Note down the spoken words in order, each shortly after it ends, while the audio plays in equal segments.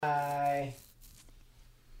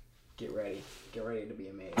ready to be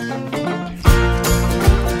amazed. Here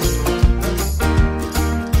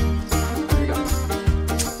we go.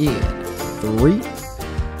 In 3,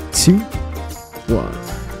 2, 1.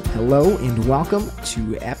 Hello and welcome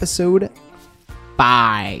to episode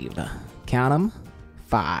 5. Count 'em,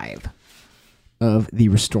 5 of the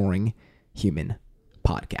Restoring Human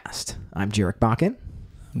podcast. I'm Jarek Bakken.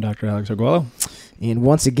 I'm Dr. Alex Arguello. And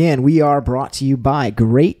once again, we are brought to you by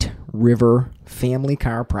Great River Family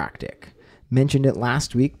Chiropractic. Mentioned it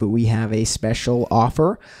last week, but we have a special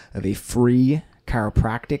offer of a free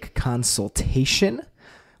chiropractic consultation.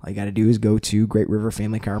 All you got to do is go to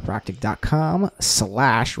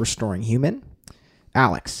greatriverfamilychiropractic.com/restoringhuman.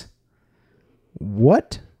 Alex,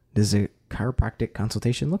 what does a chiropractic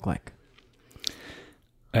consultation look like?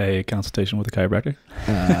 A consultation with a chiropractor?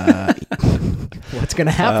 What's going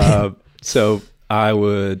to happen? So I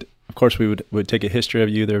would, of course, we would take a history of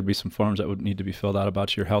you. There would be some forms that would need to be filled out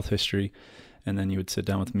about your health history. And then you would sit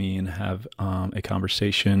down with me and have a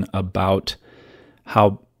conversation about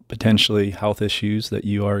how potentially health issues that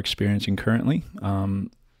you are experiencing currently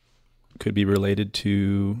could be related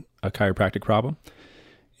to a chiropractic problem.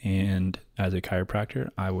 And as a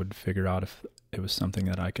chiropractor, I would figure out if it was something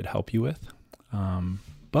that I could help you with.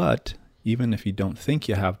 But even if you don't think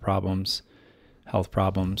you have problems, health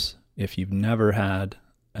problems, if you've never had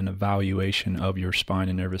an evaluation of your spine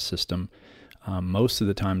and nervous system, most of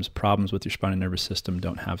the times problems with your spine and nervous system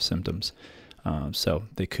don't have symptoms. So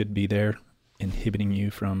they could be there inhibiting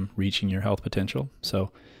you from reaching your health potential.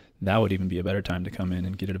 So that would even be a better time to come in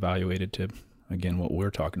and get it evaluated to, again, what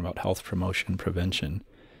we're talking about, health promotion, prevention.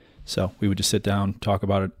 So we would just sit down, talk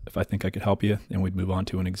about it. If I think I could help you, then we'd move on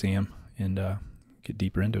to an exam and get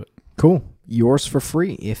deeper into it. Cool. Yours for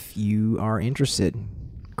free if you are interested.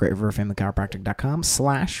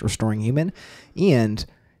 greatriverfamilychiropractic.com/restoringhuman. And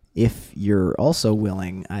if you're also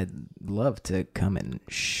willing, I'd love to come and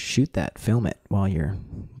film it while you're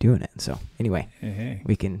doing it. So anyway, Hey.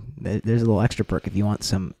 we can, there's a little extra perk. If you want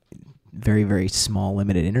some very, very small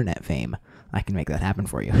limited internet fame, I can make that happen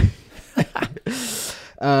for you.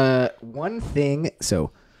 One thing,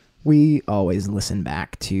 so we always listen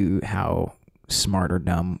back to how smart or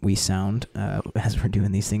dumb we sound as we're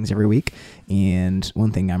doing these things every week. And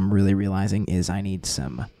one thing I'm really realizing is I need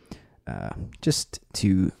some, just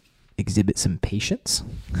to exhibit some patience,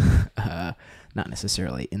 not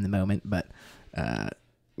necessarily in the moment, but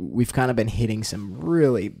we've kind of been hitting some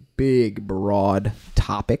really big, broad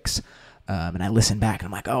topics. And I listen back and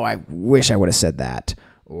I'm like, oh, I wish I would have said that.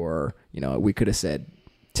 Or, we could have said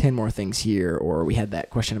 10 more things here, or we had that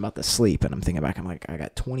question about the sleep, and I'm thinking back, I'm like, I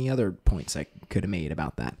got 20 other points I could have made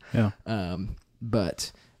about that. Yeah.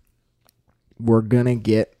 But we're going to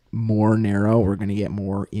get more narrow, we're going to get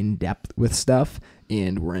more in-depth with stuff,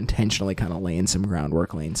 and we're intentionally kind of laying some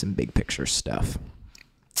groundwork, laying some big picture stuff.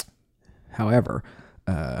 However,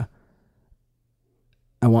 I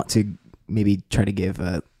want to maybe try to give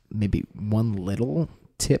maybe one little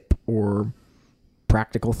tip or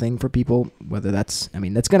practical thing for people, whether that's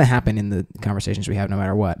going to happen in the conversations we have no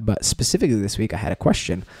matter what, but specifically this week I had a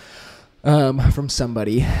question from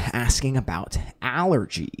somebody asking about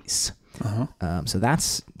allergies. So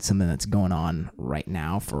that's something that's going on right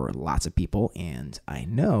now for lots of people, and I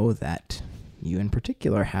know that you in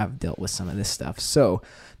particular have dealt with some of this stuff. So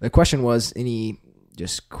the question was, any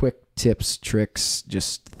just quick tips, tricks,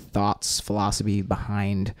 just thoughts, philosophy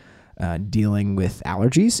behind dealing with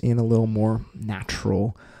allergies in a little more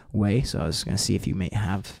natural way. So I was going to see if you may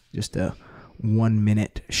have just a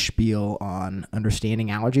 1-minute spiel on understanding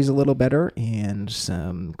allergies a little better and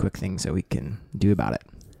some quick things that we can do about it.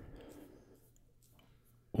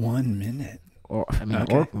 1 minute. Or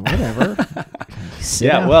Okay. or whatever.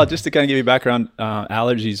 Yeah, well, just to kind of give you background,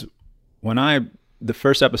 allergies, the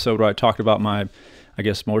first episode where I talked about my, I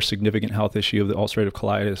guess, more significant health issue of the ulcerative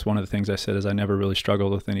colitis, one of the things I said is I never really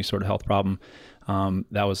struggled with any sort of health problem.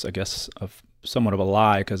 That was, I guess, somewhat of a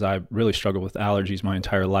lie, because I really struggled with allergies my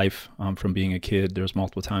entire life from being a kid. There was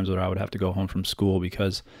multiple times where I would have to go home from school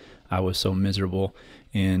because I was so miserable.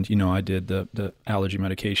 And, I did the allergy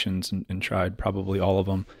medications and tried probably all of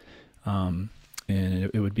them. And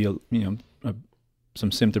it would be,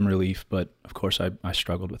 some symptom relief, but of course I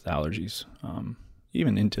struggled with allergies,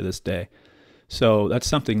 even into this day. So that's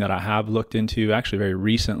something that I have looked into actually very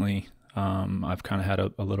recently. I've kind of had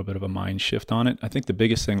a little bit of a mind shift on it. I think the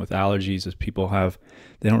biggest thing with allergies is they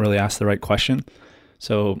don't really ask the right question.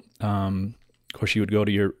 So, of course, you would go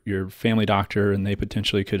to your family doctor, and they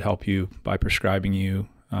potentially could help you by prescribing you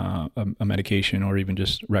a medication, or even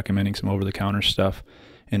just recommending some over-the-counter stuff.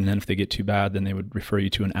 And then if they get too bad, then they would refer you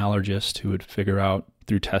to an allergist who would figure out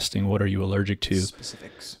through testing, what are you allergic to?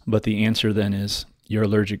 Specifics. But the answer then is you're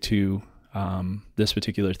allergic to this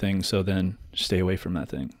particular thing. So then stay away from that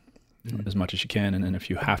thing as much as you can. And then if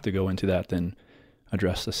you have to go into that, then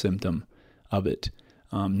address the symptom of it.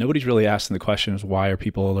 Nobody's really asking the question is, why are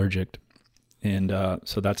people allergic? And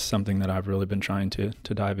so that's something that I've really been trying to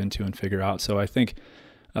dive into and figure out. So I think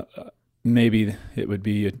maybe it would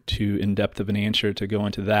be too in-depth of an answer to go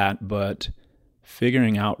into that, but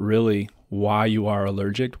figuring out really why you are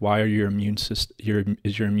allergic, why are your immune system,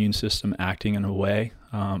 is your immune system acting in a way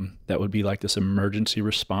that would be like this emergency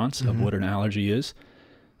response of what an allergy is,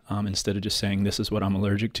 instead of just saying this is what I'm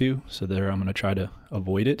allergic to, so there I'm going to try to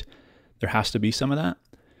avoid it. There has to be some of that,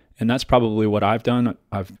 and that's probably what I've done.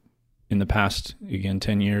 I've in the past, again,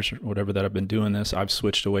 10 years or whatever that I've been doing this, I've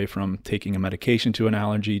switched away from taking a medication to an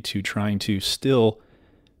allergy to trying to still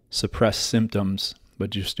suppress symptoms, but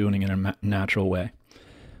just doing it in a natural way.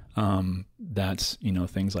 That's,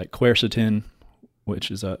 things like quercetin,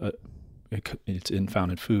 which is it's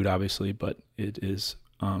found in food, obviously, but it is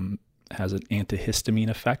has an antihistamine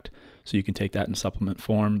effect. So you can take that in supplement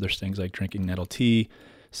form. There's things like drinking nettle tea,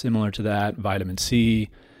 similar to that, vitamin C,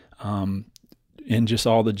 and just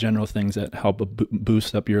all the general things that help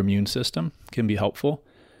boost up your immune system can be helpful.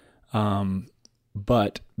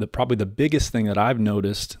 But probably the biggest thing that I've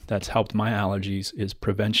noticed that's helped my allergies is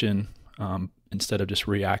prevention, instead of just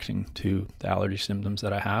reacting to the allergy symptoms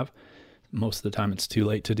that I have. Most of the time it's too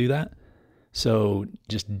late to do that. So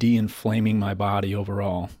just de-inflaming my body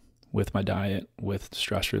overall with my diet, with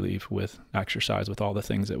stress relief, with exercise, with all the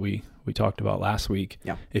things that we talked about last week.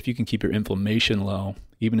 Yeah. If you can keep your inflammation low,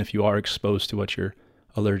 even if you are exposed to what you're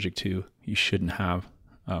allergic to, you shouldn't have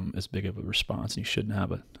as big of a response. You shouldn't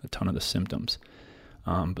have a ton of the symptoms.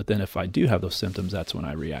 But then if I do have those symptoms, that's when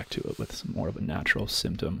I react to it with some more of a natural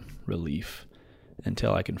symptom relief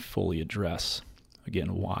until I can fully address,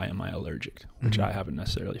 again, why am I allergic, which I haven't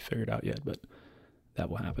necessarily figured out yet, but that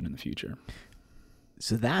will happen in the future.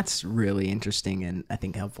 So that's really interesting and I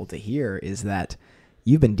think helpful to hear, is that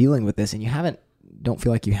you've been dealing with this and you don't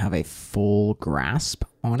feel like you have a full grasp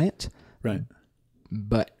on it. Right.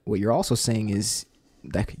 But what you're also saying is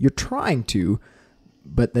that you're trying to,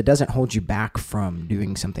 but that doesn't hold you back from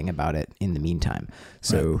doing something about it in the meantime.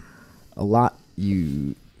 So let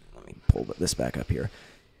me pull this back up here.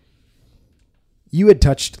 You had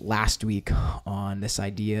touched last week on this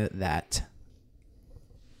idea that,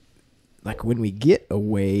 like, when we get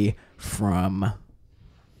away from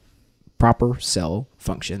proper cell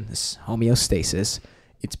function, this homeostasis,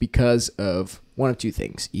 it's because of one of two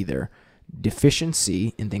things: either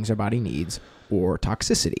deficiency in things our body needs or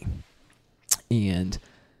toxicity. And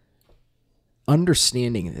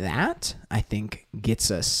understanding that, I think,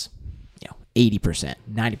 gets us 80%,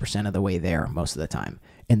 90% of the way there most of the time.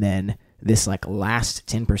 And then this last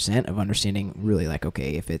 10% of understanding really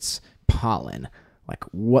okay, if it's pollen,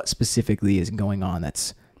 what specifically is going on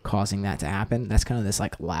that's causing that to happen. That's kind of this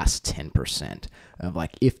last 10% of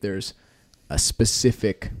if there's a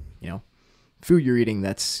specific, food you're eating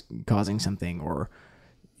that's causing something, or,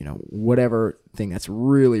 whatever thing that's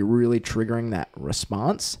really, really triggering that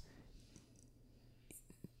response.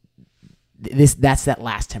 That's that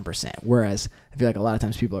last 10%. Whereas I feel like a lot of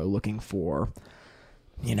times people are looking for,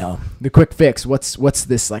 the quick fix. What's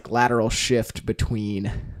this lateral shift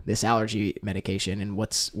between this allergy medication and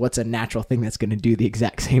what's a natural thing that's going to do the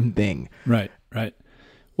exact same thing? Right.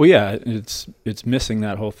 Well, yeah, it's missing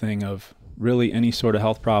that whole thing of really any sort of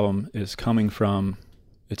health problem is coming from,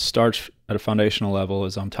 it starts at a foundational level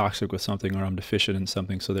as I'm toxic with something or I'm deficient in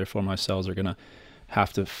something. So therefore my cells are going to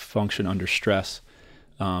have to function under stress.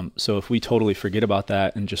 So if we totally forget about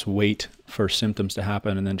that and just wait for symptoms to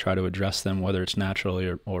happen and then try to address them, whether it's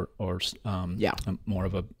naturally or more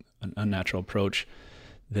of a unnatural approach,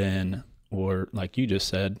 then, or like you just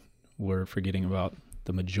said, we're forgetting about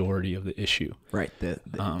the majority of the issue. Right, the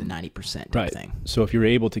 90% right. thing. So if you're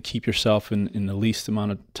able to keep yourself in the least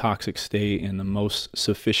amount of toxic state, in the most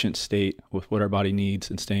sufficient state with what our body needs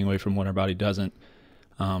and staying away from what our body doesn't,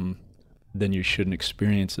 then you shouldn't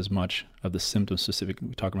experience as much of the symptoms specific.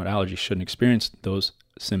 We're talking about allergies, shouldn't experience those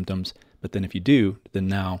symptoms. But then if you do, then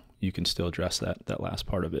now you can still address that last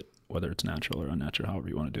part of it, whether it's natural or unnatural, however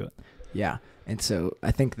you want to do it. Yeah. And so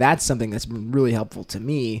I think that's something that's been really helpful to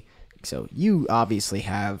me. So you obviously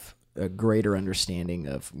have a greater understanding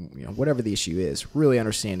of whatever the issue is, really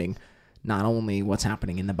understanding not only what's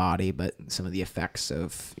happening in the body, but some of the effects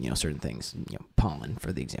of certain things, pollen,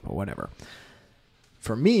 for the example, whatever.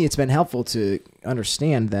 For me, it's been helpful to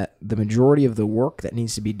understand that the majority of the work that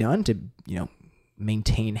needs to be done to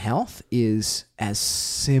maintain health is as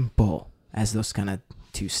simple as those kind of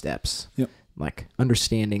 2 steps. Yep. Like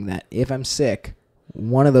understanding that if I'm sick,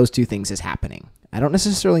 one of those 2 things is happening. I don't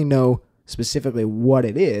necessarily know specifically what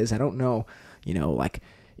it is. I don't know, like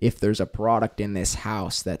if there's a product in this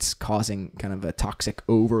house that's causing kind of a toxic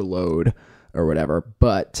overload or whatever,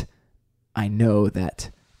 but I know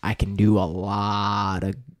that I can do a lot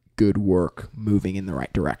of good work moving in the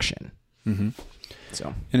right direction. Mm-hmm.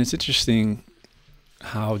 So, and it's interesting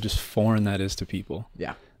how just foreign that is to people.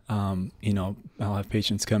 Yeah. I'll have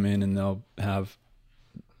patients come in and they'll have,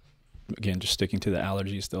 again, just sticking to the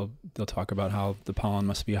allergies, they'll talk about how the pollen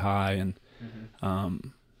must be high and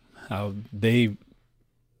how they,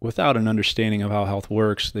 without an understanding of how health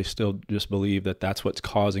works, they still just believe that that's what's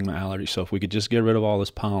causing my allergy. So if we could just get rid of all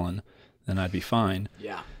this pollen, then I'd be fine.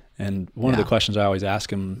 Yeah. And one of the questions I always ask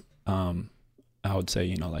them, I would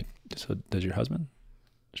say, so does your husband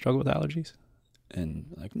struggle with allergies? And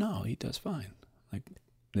like, no, he does fine. Like,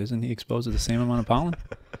 isn't he exposed to the same amount of pollen?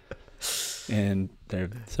 And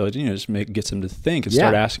so just gets them to think and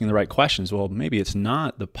start asking the right questions. Well, maybe it's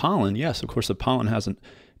not the pollen. Yes, of course, the pollen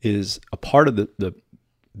is a part of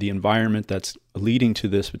the environment that's leading to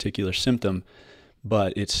this particular symptom,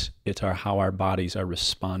 but it's how our bodies are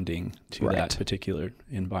responding to that particular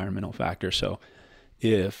environmental factor. So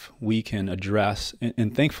if we can address,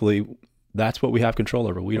 and thankfully, that's what we have control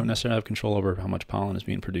over. We don't necessarily have control over how much pollen is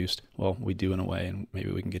being produced. Well, we do in a way, and maybe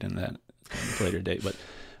we can get into that at a later date, but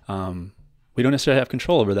we don't necessarily have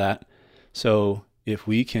control over that. So if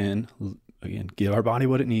we can, again, give our body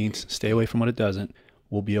what it needs, stay away from what it doesn't,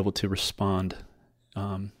 we'll be able to respond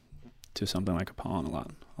to something like a pollen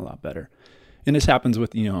a lot better. And this happens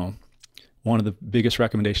with, one of the biggest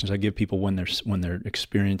recommendations I give people when they're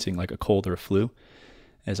experiencing like a cold or a flu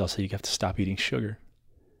is I'll say you have to stop eating sugar.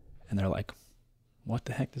 And they're like, what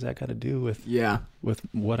the heck does that got to do with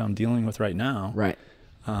what I'm dealing with right now? Right.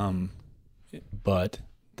 But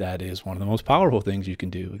that is one of the most powerful things you can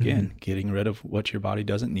do. Again, getting rid of what your body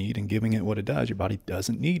doesn't need and giving it what it does. Your body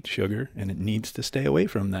doesn't need sugar, and it needs to stay away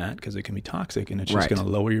from that because it can be toxic, and it's just going to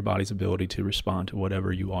lower your body's ability to respond to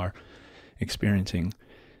whatever you are experiencing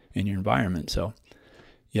in your environment. So,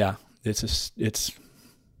 yeah, it's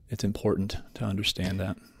important to understand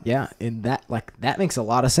that. Yeah, and that makes a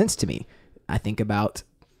lot of sense to me. I think about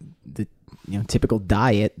the typical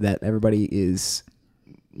diet that everybody is,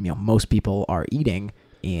 most people are eating,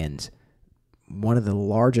 and one of the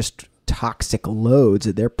largest toxic loads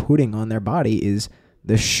that they're putting on their body is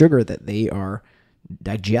the sugar that they are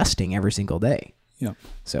digesting every single day. Yeah.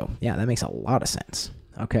 So, yeah, that makes a lot of sense.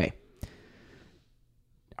 Okay.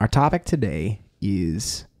 Our topic today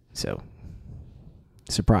is,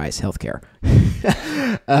 surprise, healthcare.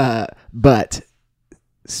 But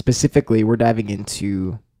specifically, we're diving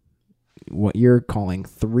into what you're calling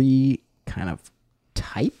 3 kind of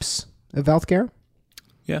types of healthcare.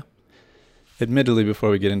 Yeah. Admittedly, before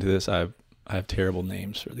we get into this, I have terrible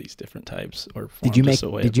names for these different types. Or did you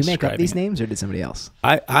make up these names, or did somebody else?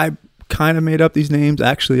 I kind of made up these names.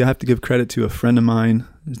 Actually, I have to give credit to a friend of mine.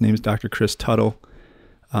 His name is Dr. Chris Tuttle.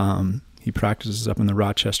 He practices up in the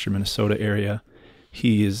Rochester, Minnesota area.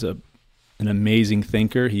 He is an amazing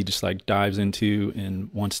thinker. He just dives into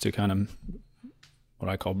and wants to kind of what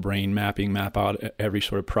I call brain mapping, map out every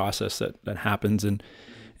sort of process that happens. And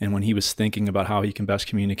when he was thinking about how he can best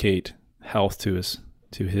communicate health to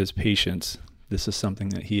his patients, this is something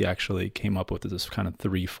that he actually came up with, this kind of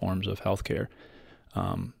 3 forms of healthcare.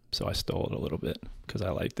 So I stole it a little bit because I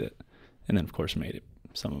liked it. And then of course made it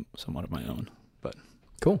somewhat of my own, but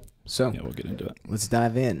cool. So yeah, we'll get into it. Let's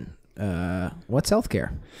dive in. What's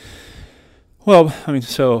healthcare? Well,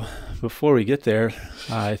 so before we get there,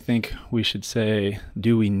 I think we should say,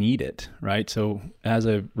 do we need it, right? So as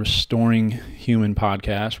a Restoring Human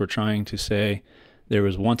podcast, we're trying to say there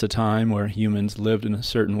was once a time where humans lived in a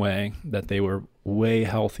certain way that they were way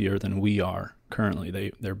healthier than we are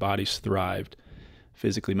currently. Their bodies thrived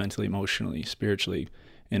physically, mentally, emotionally, spiritually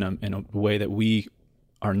in a way that we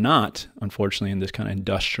are not, unfortunately, in this kind of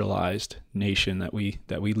industrialized nation that we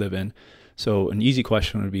live in. So an easy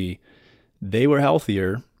question would be, they were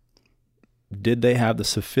healthier. Did they have the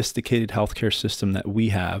sophisticated healthcare system that we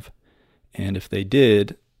have? And if they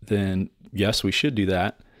did, then yes, we should do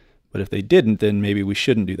that. But if they didn't, then maybe we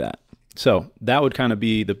shouldn't do that. So that would kind of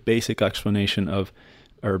be the basic explanation of,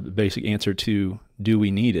 or basic answer to, do we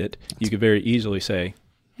need it? You could very easily say,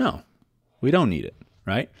 no, we don't need it,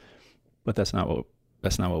 right? But that's not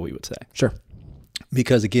what we would say. Sure.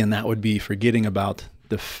 Because again, that would be forgetting about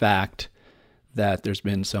the fact that there's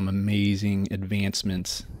been some amazing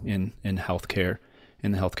advancements in healthcare,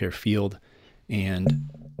 in the healthcare field. And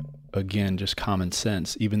again, just common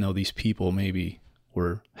sense, even though these people maybe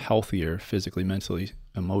were healthier physically, mentally,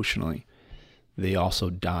 emotionally, they also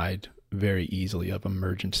died very easily of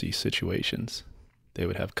emergency situations. They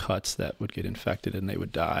would have cuts that would get infected and they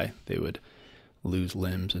would die. They would lose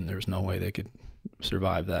limbs and there's no way they could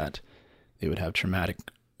survive that. They would have traumatic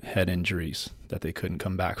head injuries that they couldn't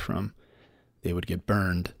come back from. They would get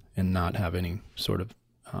burned and not have any sort of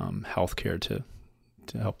health care to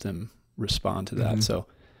help them respond to that. So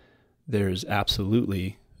there's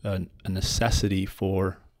absolutely a necessity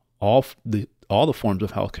for all the forms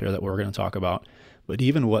of healthcare that we're going to talk about, but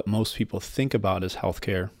even what most people think about as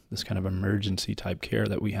healthcare, this kind of emergency type care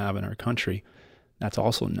that we have in our country, that's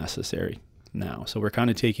also necessary now. So we're kind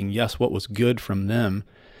of taking, yes, what was good from them,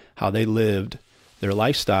 how they lived, their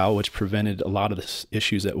lifestyle, which prevented a lot of the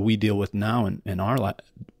issues that we deal with now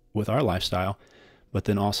with our lifestyle, but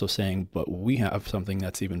then also saying, but we have something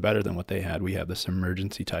that's even better than what they had. We have this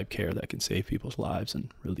emergency type care that can save people's lives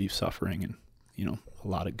and relieve suffering, and a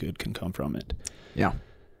lot of good can come from it. Yeah.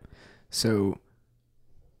 So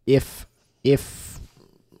if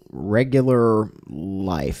regular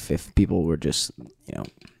life, if people were just,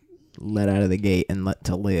 let out of the gate and let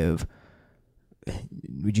to live,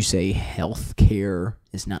 would you say health care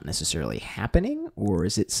is not necessarily happening, or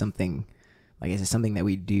is it something that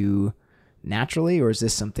we do naturally, or is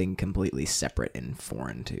this something completely separate and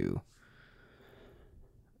foreign to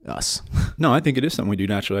us? No, I think it is something we do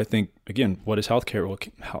naturally. I think, again, what is healthcare?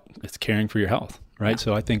 Well, it's caring for your health, right? Yeah.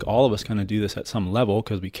 So I think all of us kind of do this at some level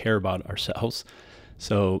because we care about ourselves.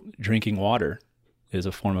 So drinking water is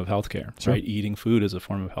a form of healthcare, sure. Right? Eating food is a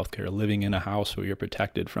form of healthcare. Living in a house where you're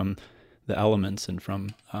protected from the elements and from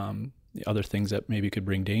the other things that maybe could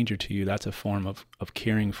bring danger to you, that's a form of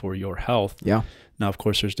caring for your health. Yeah. Now, of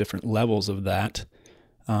course, there's different levels of that.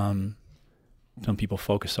 Some people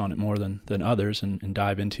focus on it more than others and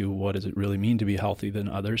dive into what does it really mean to be healthy than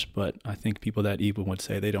others. But I think people that even would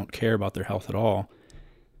say they don't care about their health at all,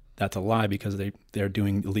 that's a lie, because they're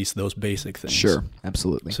doing at least those basic things. Sure,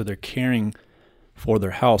 absolutely. So they're caring for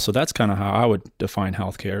their health. So that's kind of how I would define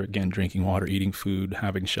healthcare. Again, drinking water, eating food,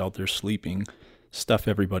 having shelter, sleeping, stuff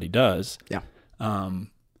everybody does. Yeah.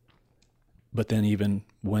 But then even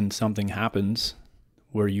when something happens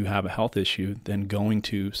where you have a health issue, then going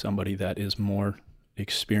to somebody that is more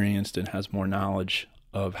experienced and has more knowledge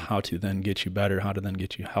of how to then get you better, how to then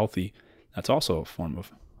get you healthy, that's also a form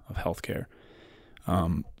of healthcare.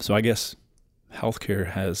 So I guess healthcare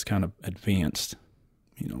has kind of advanced,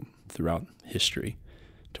 throughout history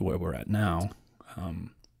to where we're at now.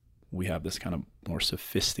 We have this kind of more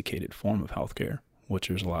sophisticated form of healthcare, which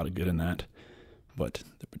there's a lot of good in that, but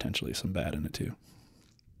there potentially is some bad in it too.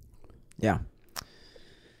 Yeah.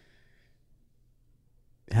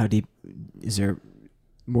 How deep, is there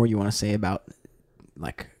more you want to say about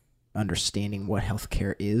like understanding what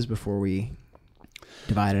healthcare is before we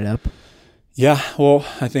divide it up? Yeah, well,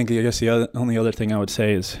 I guess the only other thing I would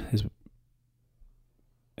say is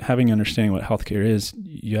having an understanding what healthcare is,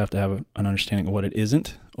 you have to have an understanding of what it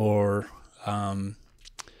isn't, or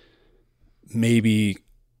maybe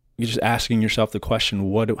you're just asking yourself the question,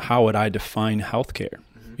 how would I define healthcare?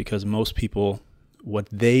 Mm-hmm. Because most people, what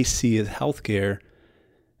they see as healthcare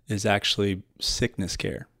is actually sickness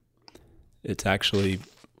care. It's actually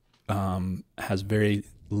has very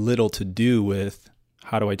little to do with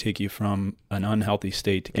how do I take you from an unhealthy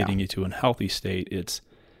state to getting you to a healthy state. It's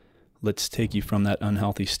let's take you from that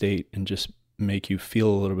unhealthy state and just make you feel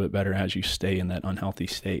a little bit better as you stay in that unhealthy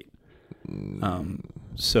state.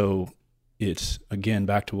 So it's, again,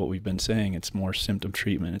 back to what we've been saying, it's more symptom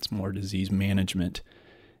treatment, it's more disease management,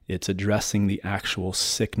 it's addressing the actual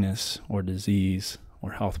sickness or disease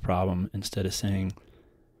or health problem instead of saying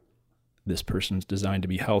this person's designed to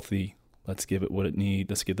be healthy, let's give it what it needs,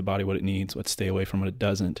 let's give the body what it needs, let's stay away from what it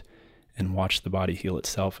doesn't, and watch the body heal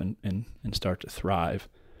itself and start to thrive.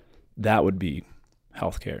 That would be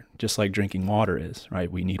healthcare, just like drinking water is,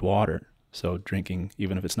 right? We need water. So drinking,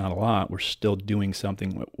 even if it's not a lot, we're still doing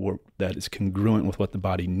something that is congruent with what the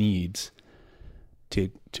body needs to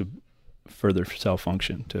further cell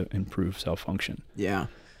function, to improve cell function. Yeah.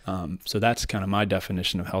 So that's kind of my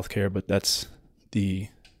definition of healthcare, but that's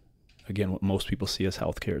again, what most people see as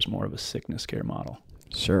healthcare is more of a sickness care model.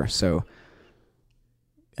 Sure. So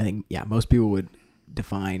I think, most people would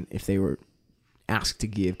define, if they were asked to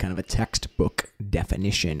give kind of a textbook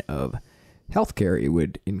definition of healthcare, it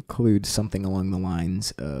would include something along the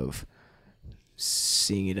lines of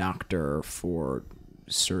seeing a doctor for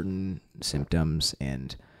certain symptoms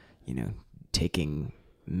and, taking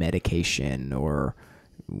medication or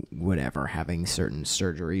whatever, having certain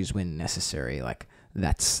surgeries when necessary. Like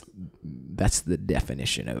that's the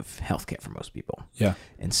definition of healthcare for most people. Yeah.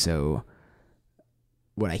 And so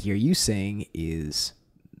what I hear you saying is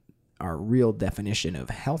our real definition of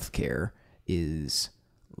healthcare is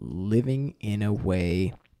living in a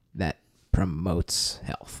way that promotes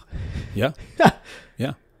health. Yeah.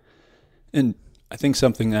 Yeah. And I think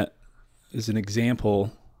something that is an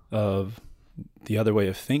example of the other way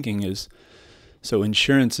of thinking is, so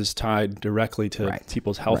insurance is tied directly to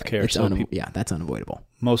people's health care. It's so that's unavoidable.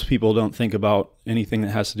 Most people don't think about anything that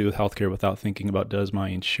has to do with healthcare without thinking about, does my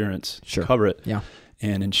insurance cover it? Yeah.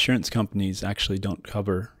 And insurance companies actually don't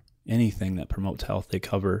cover anything that promotes health. They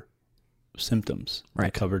cover symptoms. Right.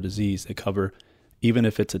 They cover disease. They cover, even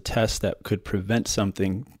if it's a test that could prevent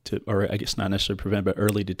something or I guess not necessarily prevent, but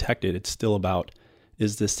early detect it, it's still about,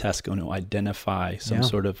 is this test going to identify some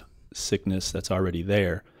sort of sickness that's already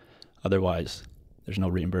there? Otherwise, there's no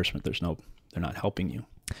reimbursement. They're not helping you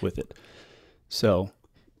with it. So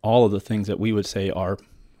all of the things that we would say are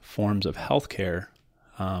forms of healthcare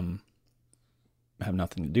have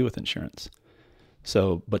nothing to do with insurance.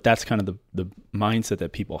 So, but that's kind of the mindset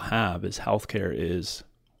that people have, is healthcare is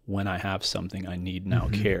when I have something, I need now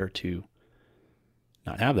care to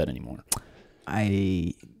not have that anymore.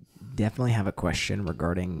 I definitely have a question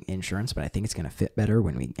regarding insurance, but I think it's going to fit better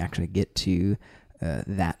when we actually get to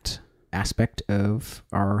that aspect of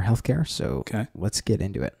our healthcare. So let's get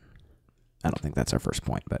into it. I don't think that's our first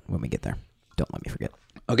point, but when we get there, don't let me forget.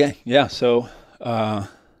 Okay. Yeah. So,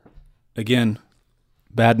 again,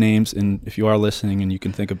 bad names. And if you are listening and you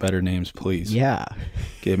can think of better names, please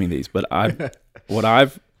give me these. But what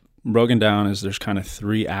I've broken down is there's kind of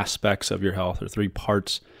 3 aspects of your health, or 3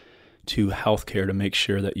 parts to healthcare to make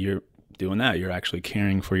sure that you're doing that. You're actually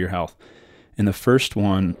caring for your health. And the first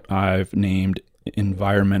one I've named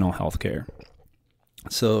environmental healthcare.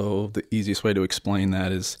 So the easiest way to explain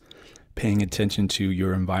that is paying attention to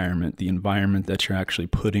your environment, the environment that you're actually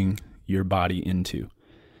putting your body into.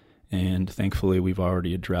 And thankfully, we've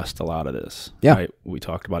already addressed a lot of this. Yeah. Right? We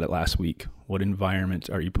talked about it last week. What environment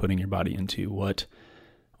are you putting your body into? What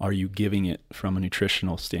are you giving it from a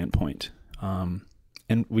nutritional standpoint?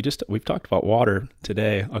 And we've talked about water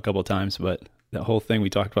today a couple of times, but that whole thing we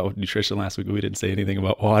talked about with nutrition last week, we didn't say anything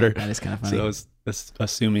about water. That is kind of funny. So I was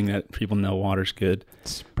assuming that people know water's good.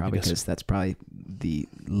 It's probably because that's probably the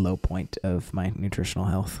low point of my nutritional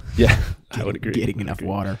health. Yeah, I would agree. Getting enough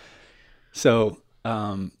water. So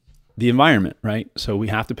the environment, right? So we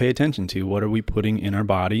have to pay attention to, what are we putting in our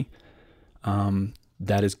body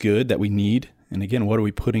that is good, that we need? And again, what are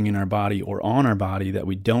we putting in our body or on our body that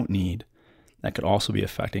we don't need, that could also be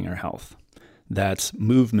affecting our health? That's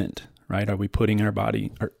movement, right? Are we putting our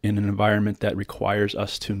body in an environment that requires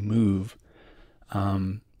us to move?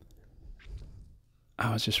 I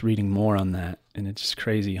was just reading more on that, and it's just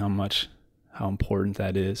crazy how important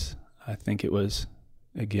that is. I think it was,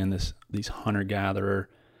 again, these hunter-gatherer,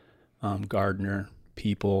 gardener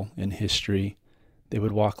people in history, they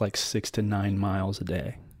would walk like 6 to 9 miles a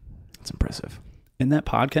day. That's impressive. In that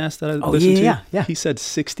podcast that I listened to, yeah. he said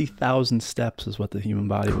 60,000 steps is what the human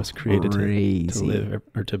body was created to live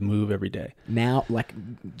or to move every day. Now, like,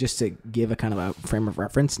 just to give a kind of a frame of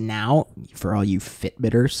reference, now for all you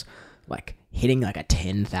Fitbitters, like hitting like a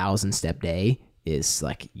 10,000 step day is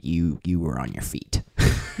like you were on your feet.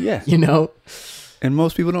 Yeah. You know? And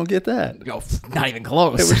most people don't get that. No, not even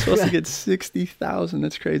close. Hey, we're supposed to get 60,000.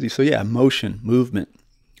 That's crazy. So yeah, movement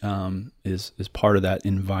is part of that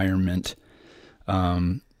environment.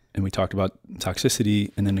 And we talked about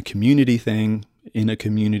toxicity, and then the community thing, in a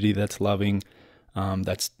community that's loving,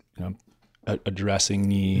 that's addressing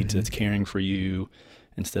needs, that's caring for you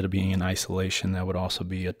instead of being in isolation. That would also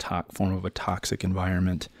be a form of a toxic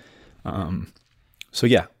environment. So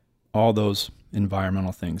yeah, all those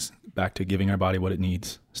environmental things, back to giving our body what it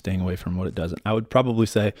needs, staying away from what it doesn't. I would probably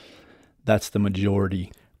say that's the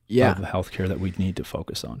majority of the healthcare that we need to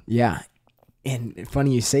focus on. Yeah. And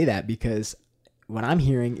funny you say that, because what I'm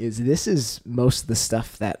hearing is this is most of the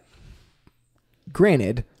stuff that,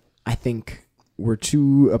 granted, I think we're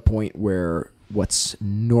to a point where what's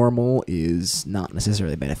normal is not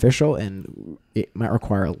necessarily beneficial, and it might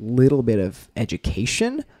require a little bit of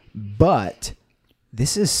education, but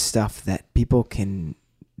this is stuff that people can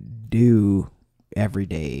do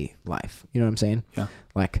everyday life. You know what I'm saying? Yeah.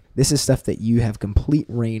 Like, this is stuff that you have complete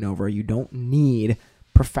reign over. You don't need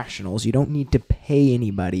professionals. You don't need to pay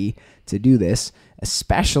anybody to do this,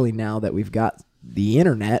 especially now that we've got the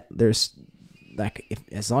internet. There's like,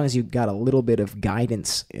 as long as you've got a little bit of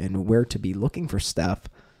guidance in where to be looking for stuff,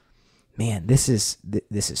 man, this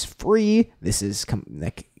is free. This is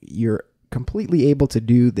like, you're completely able to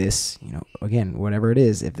do this, again, whatever it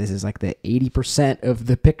is, if this is like the 80% of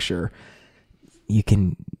the picture, you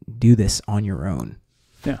can do this on your own.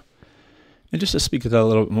 Yeah. And just to speak to that a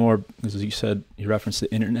little bit more, because as you said, you referenced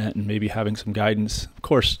the internet and maybe having some guidance. Of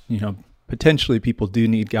course, potentially people do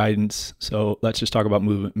need guidance. So let's just talk about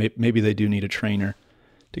movement. Maybe they do need a trainer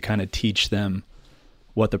to kind of teach them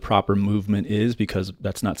what the proper movement is, because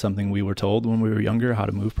that's not something we were told when we were younger, how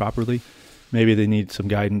to move properly. Maybe they need some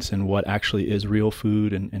guidance in what actually is real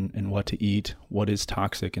food and what to eat, what is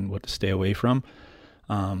toxic and what to stay away from.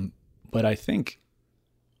 But I think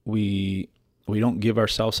we don't give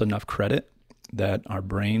ourselves enough credit that our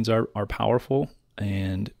brains are powerful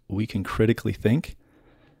and we can critically think.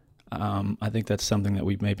 I think that's something that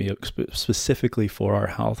we've maybe specifically for our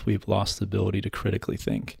health, we've lost the ability to critically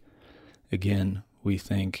think. Again, we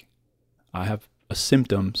think I have a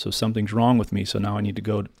symptom, so something's wrong with me. So now I need to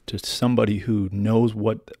go to somebody who knows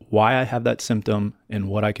why I have that symptom and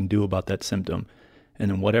what I can do about that symptom.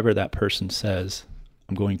 And then whatever that person says,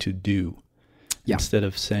 I'm going to do. Yeah. Instead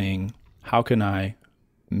of saying, how can I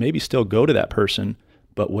maybe still go to that person,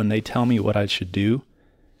 but when they tell me what I should do,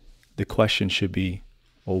 the question should be,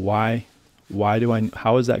 well,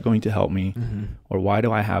 how is that going to help me? Mm-hmm. Or why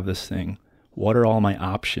do I have this thing? What are all my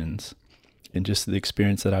options? And just the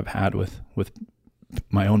experience that I've had with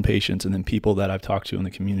my own patients and then people that I've talked to in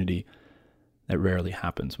the community, that rarely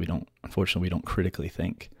happens. Unfortunately, we don't critically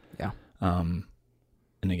think. Yeah. And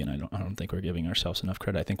again, I don't think we're giving ourselves enough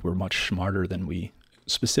credit. I think we're much smarter than we,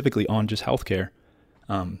 specifically on just healthcare,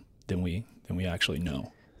 than we actually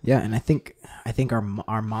know. Yeah, and I think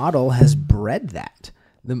our model has bred that.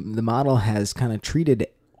 The model has kind of treated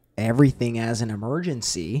everything as an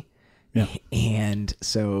emergency. Yeah. And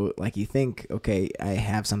so like you think, okay, I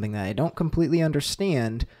have something that I don't completely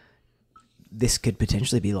understand. This could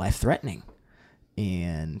potentially be life-threatening.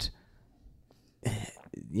 And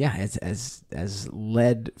yeah, as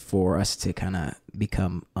led for us to kind of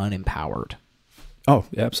become unempowered. Oh,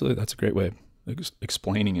 yeah, absolutely. That's a great way of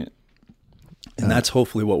explaining it. And that's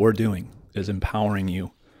hopefully what we're doing, is empowering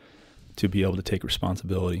you to be able to take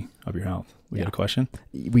responsibility of your health. We got a question?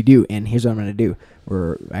 We do, and here's what I'm going to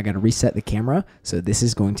do. I got to reset the camera, so this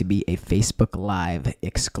is going to be a Facebook Live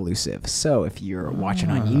exclusive. So if you're watching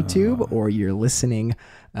on YouTube or you're listening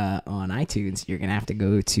on iTunes, you're going to have to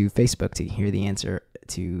go to Facebook to hear the answer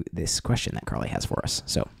to this question that Carly has for us.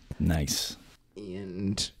 So nice.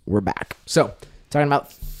 And we're back. So talking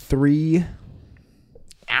about 3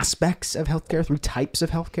 aspects of healthcare, 3 types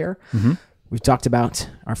of healthcare. Mm-hmm. We've talked about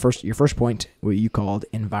your first point, what you called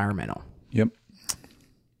environmental. Yep.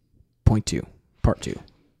 Part 2.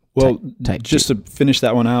 Well, type just 2. To finish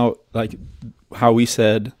that one out, like how we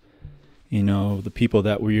said, the people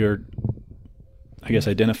that we are, I guess,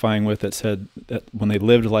 identifying with that said that when they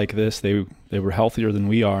lived like this, they were healthier than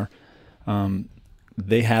we are.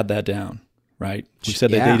 They had that down, right? We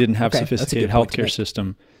said that they didn't have sophisticated healthcare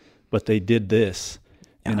system, but they did this.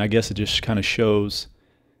 Yeah. And I guess it just kind of shows,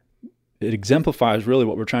 it exemplifies really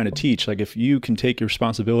what we're trying to teach. Like if you can take your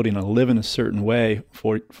responsibility and live in a certain way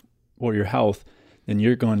for your health, then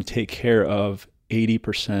you're going to take care of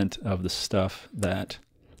 80% of the stuff that,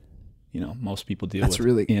 most people deal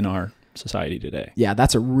with in our society today. Yeah,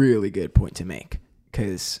 that's a really good point to make,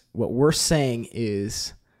 because what we're saying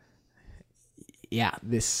is,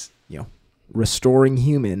 this, restoring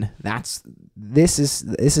human, this is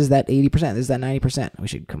that 80%, this is that 90%. We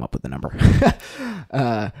should come up with a number.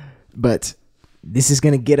 But this is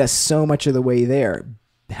going to get us so much of the way there.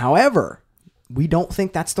 However, we don't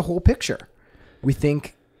think that's the whole picture. We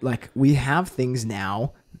think like we have things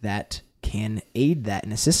now that can aid that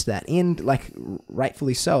and assist that, and like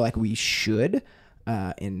rightfully so, like we should.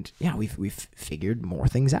 And yeah, we've figured more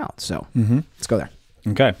things out. So Let's go there.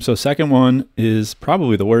 Okay, so second one is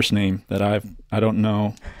probably the worst name that I don't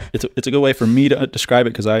know. It's a good way for me to describe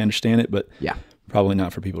it because I understand it, but yeah, probably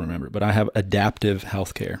not for people to remember. But I have adaptive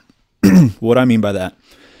healthcare. What I mean by that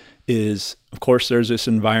is, of course, there's this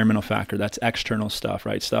environmental factor. That's external stuff,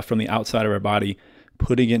 right? Stuff from the outside of our body,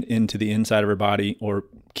 putting it into the inside of our body or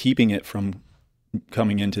keeping it from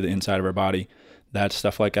coming into the inside of our body. That's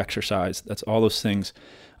stuff like exercise. That's all those things.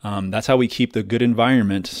 That's how we keep the good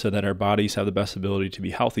environment so that our bodies have the best ability to be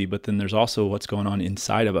healthy. But then there's also what's going on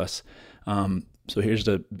inside of us. So here's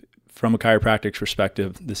from a chiropractic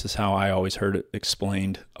perspective, this is how I always heard it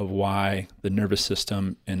explained of why the nervous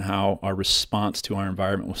system and how our response to our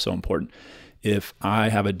environment was so important. If I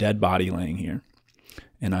have a dead body laying here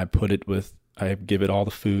and I give it all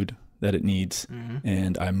the food that it needs,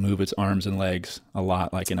 and I move its arms and legs a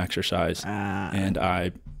lot like an exercise, and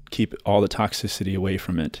I keep all the toxicity away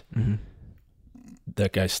from it,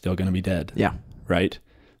 that guy's still going to be dead. Yeah. Right?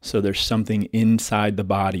 So there's something inside the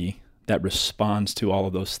body that responds to all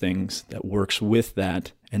of those things, that works with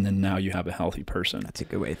that, and then now you have a healthy person. That's a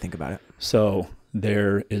good way to think about it. So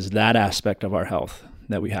there is that aspect of our health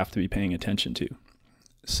that we have to be paying attention to.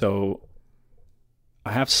 So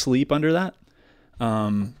I have sleep under that.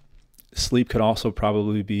 Sleep could also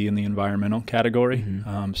probably be in the environmental category.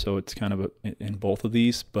 Mm-hmm. So it's kind of in both of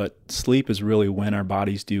these, but sleep is really when our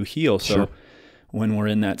bodies do heal. So Sure. when we're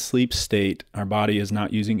in that sleep state, our body is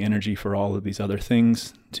not using energy for all of these other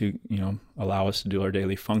things to, allow us to do our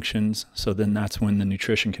daily functions. So then that's when the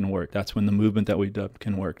nutrition can work. That's when the movement that we do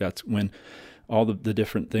can work. That's when all the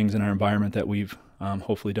different things in our environment that we've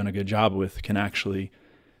hopefully done a good job with can actually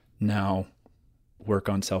now work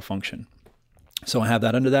on cell function. So I have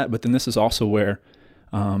that under that, but then this is also where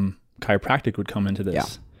chiropractic would come into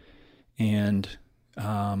this. Yeah. And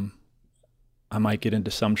I might get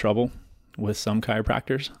into some trouble with some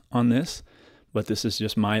chiropractors on this, but this is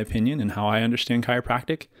just my opinion and how I understand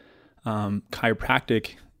chiropractic.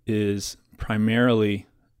 Chiropractic is primarily,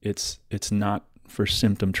 it's not for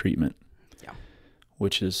symptom treatment,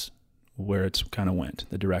 which is where it's kind of went,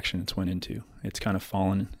 the direction it's went into. It's kind of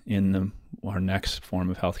fallen in our next form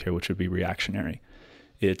of healthcare, which would be reactionary.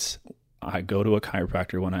 I go to a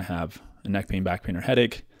chiropractor when I have a neck pain, back pain, or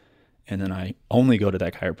headache, and then I only go to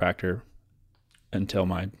that chiropractor until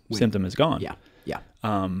my symptom is gone.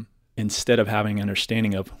 Instead of having an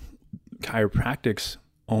understanding of chiropractic's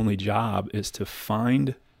only job is to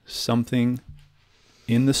find something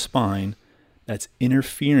in the spine that's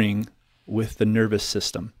interfering with the nervous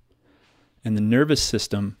system. And the nervous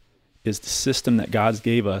system is the system that God's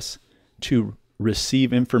gave us to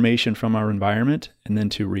receive information from our environment and then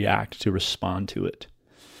to react, to respond to it.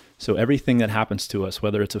 So everything that happens to us,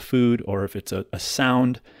 whether it's a food or if it's a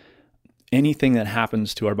sound, anything that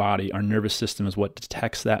happens to our body, our nervous system is what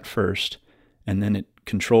detects that first, and then it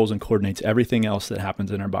controls and coordinates everything else that happens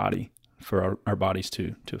in our body for our bodies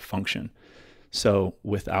to function. So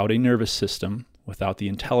without a nervous system, without the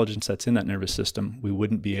intelligence that's in that nervous system, we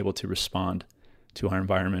wouldn't be able to respond to our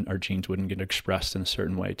environment. Our genes wouldn't get expressed in a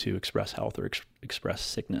certain way to express health or express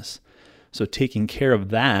sickness. So taking care of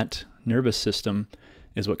that nervous system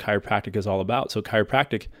is what chiropractic is all about. So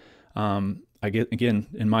chiropractic, again,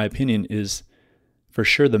 in my opinion, is for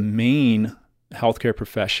sure the main healthcare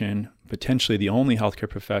profession, potentially the only healthcare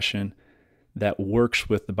profession that works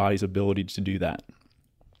with the body's ability to do that.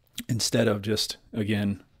 Instead of just,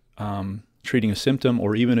 again, treating a symptom,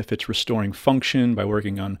 or even if it's restoring function by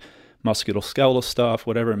working on musculoskeletal stuff,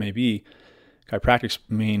 whatever it may be, chiropractic's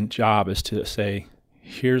main job is to say,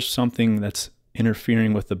 here's something that's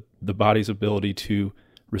interfering with the body's ability to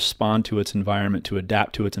respond to its environment, to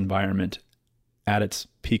adapt to its environment at its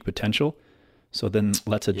peak potential. So then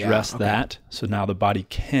let's address that. So now the body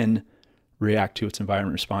can react to its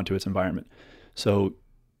environment, respond to its environment. So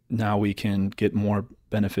now we can get more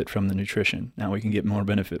benefit from the nutrition. Now we can get more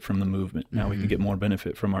benefit from the movement. Now we can get more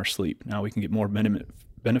benefit from our sleep. Now we can get more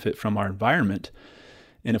benefit from our environment.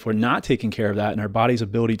 And if we're not taking care of that and our body's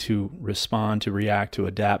ability to respond, to react, to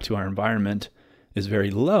adapt to our environment is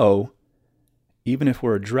very low, even if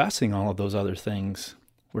we're addressing all of those other things,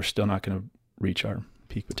 we're still not going to reach our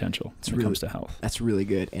peak potential when it comes to health. That's really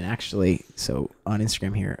good. And actually, so on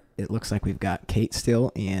Instagram here, it looks like we've got Kate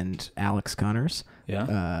Still and Alex Connors.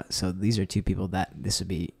 Yeah. So these are two people that this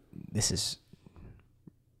is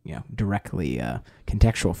directly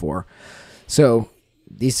contextual for. So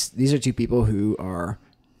these are two people who are,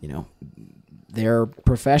 their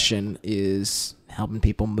profession is helping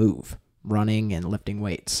people move, running and lifting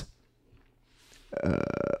weights.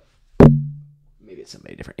 Maybe it's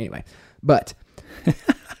somebody different. Anyway, but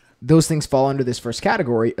those things fall under this first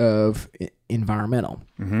category of environmental.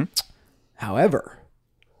 Mm-hmm. However,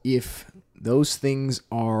 if those things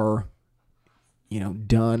are,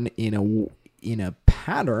 done in a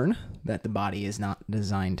pattern that the body is not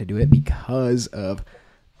designed to do it because of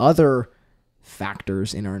other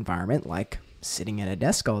factors in our environment, like sitting at a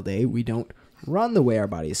desk all day, we don't run the way our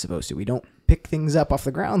body is supposed to. We don't pick things up off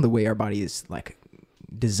the ground the way our body is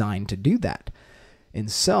designed to do that. And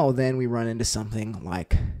so then we run into something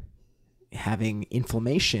like having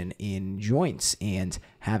inflammation in joints and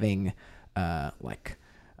having I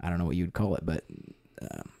don't know what you'd call it, but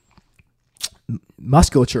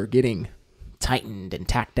musculature getting tightened and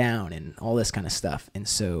tacked down and all this kind of stuff. And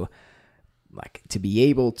so to be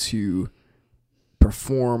able to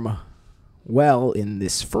perform well in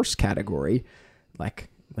this first category,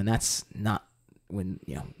 when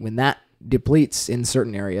that depletes in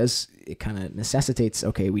certain areas, it kind of necessitates,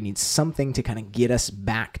 we need something to kind of get us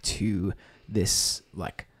back to this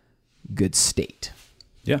good state.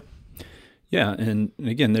 Yeah. Yeah. And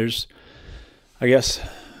again, there's, I guess,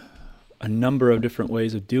 a number of different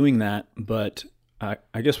ways of doing that. But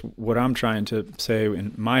I guess what I'm trying to say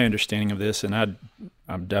in my understanding of this, and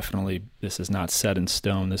I'm definitely, this is not set in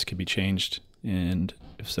stone. This could be changed. And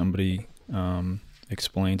if somebody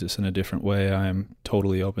explains this in a different way, I'm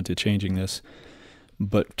totally open to changing this.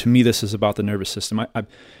 But to me, this is about the nervous system. I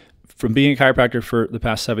from being a chiropractor for the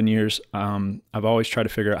past 7 years, I've always tried to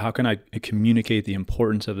figure out how can I communicate the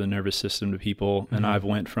importance of the nervous system to people. Mm-hmm. And I've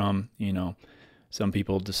went from, some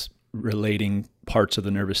people just relating parts of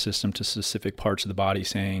the nervous system to specific parts of the body,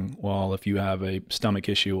 saying, well, if you have a stomach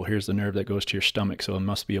issue, well, here's the nerve that goes to your stomach, so it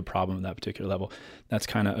must be a problem at that particular level. That's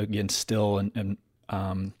kind of, again, still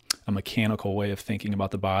a mechanical way of thinking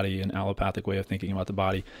about the body, an allopathic way of thinking about the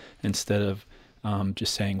body, instead of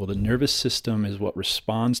just saying, well, the nervous system is what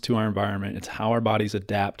responds to our environment. It's how our bodies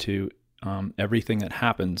adapt to everything that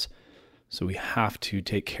happens. So we have to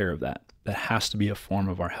take care of that. That has to be a form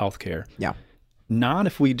of our healthcare. Yeah. Not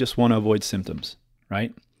if we just want to avoid symptoms,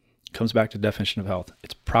 right? It comes back to the definition of health.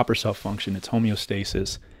 It's proper self-function. It's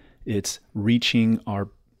homeostasis. It's reaching our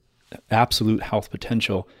absolute health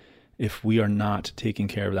potential. If we are not taking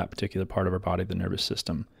care of that particular part of our body, the nervous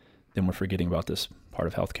system, then we're forgetting about this part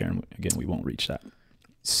of healthcare. And again, we won't reach that.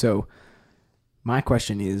 So my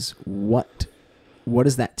question is, what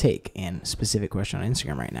does that take? And specific question on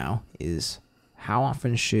Instagram right now is, how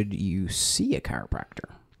often should you see a chiropractor?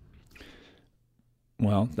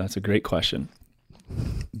 Well, that's a great question.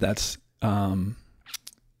 That's, let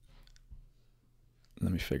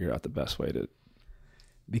me figure out the best way to.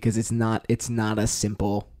 Because it's not a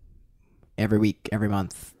simple every week, every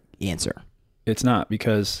month answer. It's not,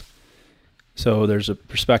 because so there's a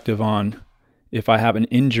perspective on if I have an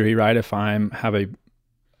injury, right? If I have a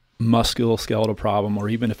musculoskeletal problem, or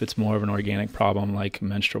even if it's more of an organic problem like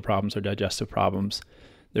menstrual problems or digestive problems,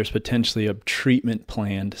 there's potentially a treatment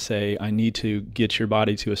plan to say, I need to get your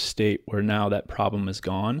body to a state where now that problem is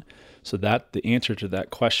gone. So that the answer to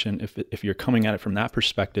that question, if you're coming at it from that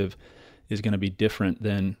perspective, is going to be different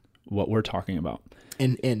than what we're talking about.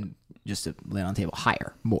 And just to lay it on the table,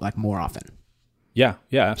 higher, more often. Yeah,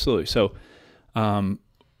 absolutely. So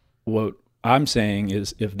what I'm saying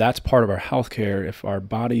is, if that's part of our healthcare, if our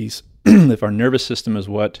bodies, if our nervous system is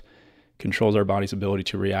what controls our body's ability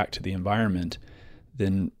to react to the environment,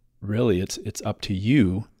 then really it's up to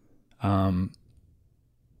you.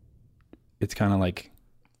 It's kind of like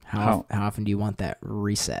how often do you want that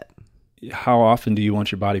reset? How often do you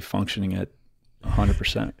want your body functioning at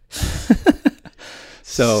 100%?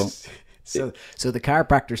 So the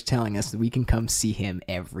chiropractor's telling us that we can come see him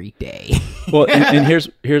every day. Well, and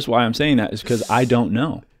here's why I'm saying that is because I don't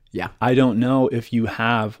know. Yeah. I don't know if you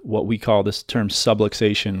have what we call this term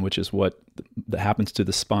subluxation, which is what that happens to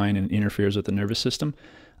the spine and interferes with the nervous system.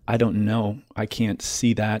 I don't know. I can't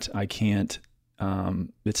see that. I can't,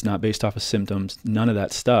 it's not based off of symptoms, none of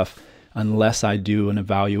that stuff, unless I do an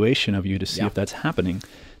evaluation of you to see if that's happening.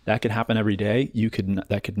 That could happen every day.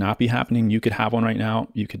 That could not be happening. You could have one right now.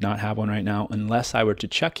 You could not have one right now. Unless I were to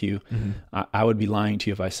check you, I would be lying to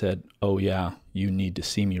you if I said, oh yeah, you need to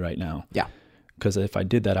see me right now. Yeah. Because if I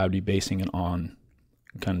did that, I would be basing it on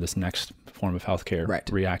kind of this next form of healthcare,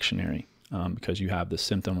 reactionary, because you have this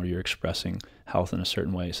symptom where you're expressing health in a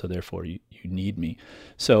certain way. So therefore you need me.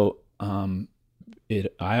 So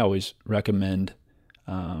I always recommend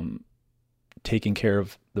taking care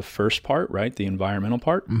of the first part, right? The environmental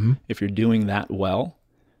part. Mm-hmm. If you're doing that well,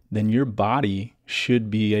 then your body should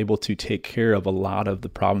be able to take care of a lot of the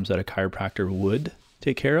problems that a chiropractor would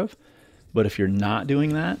take care of. But if you're not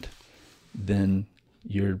doing that, then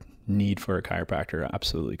your need for a chiropractor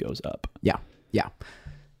absolutely goes up. Yeah. Yeah.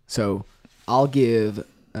 So I'll give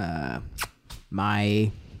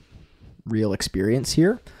my real experience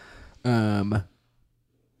here. How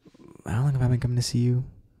long have I been coming to see you?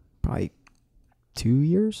 Probably 2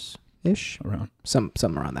 years-ish. Around.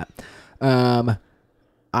 Something around that.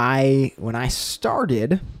 When I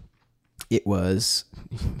started, it was,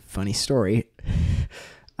 funny story,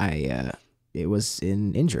 it was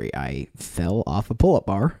an injury. I fell off a pull-up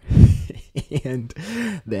bar and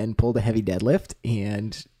then pulled a heavy deadlift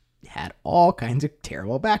and had all kinds of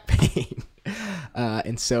terrible back pain.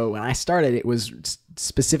 And so when I started, it was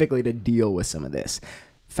specifically to deal with some of this.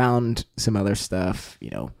 Found some other stuff,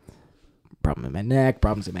 problem in my neck,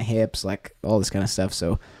 problems in my hips, like all this kind of stuff.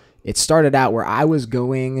 So it started out where I was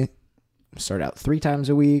started out 3 times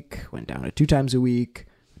a week, went down to 2 times a week,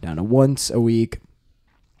 down to once a week,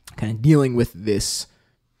 kind of dealing with this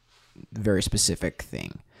very specific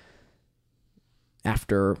thing.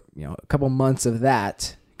 After, a couple months of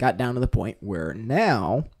that, got down to the point where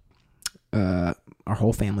now our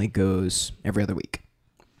whole family goes every other week.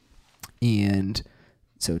 And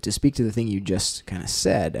so to speak to the thing you just kind of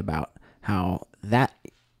said about how that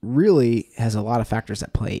really has a lot of factors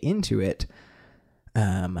that play into it,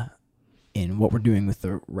 in what we're doing with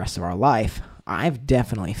the rest of our life, I've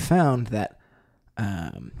definitely found that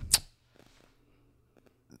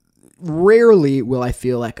rarely will I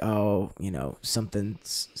feel like, oh, something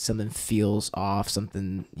feels off,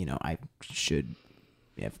 something, I should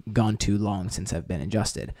have gone too long since I've been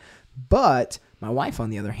adjusted. But my wife, on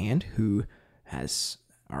the other hand, who has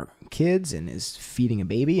our kids and is feeding a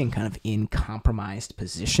baby and kind of in compromised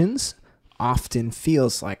positions, often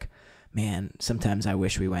feels like, man, sometimes I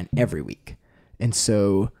wish we went every week. And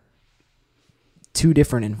so two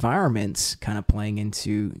different environments kind of playing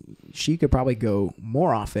into, she could probably go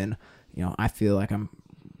more often. I feel like I'm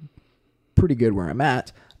pretty good where I'm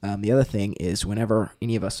at. The other thing is whenever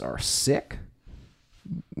any of us are sick,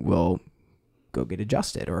 we'll go get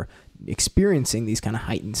adjusted, or experiencing these kind of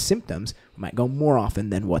heightened symptoms, we might go more often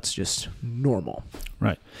than what's just normal.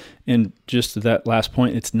 Right. And just to that last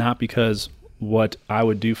point, it's not because what I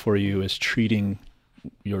would do for you is treating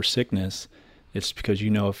your sickness. It's because,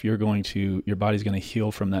 if your body's going to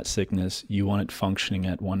heal from that sickness, you want it functioning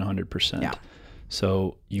at 100%. Yeah.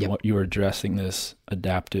 So you are addressing this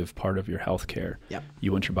adaptive part of your healthcare. Yep.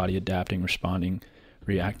 You want your body adapting, responding,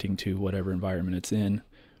 reacting to whatever environment it's in.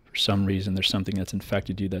 For some reason, there's something that's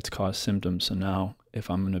infected you that's caused symptoms. So now,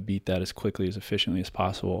 if I'm going to beat that as quickly, as efficiently as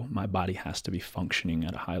possible, my body has to be functioning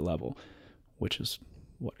at a high level, which is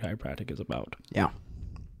what chiropractic is about. Yeah.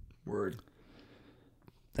 Word.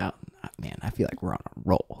 That, man, I feel like we're on a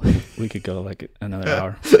roll. We could go like another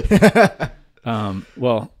hour.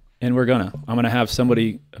 And I'm going to have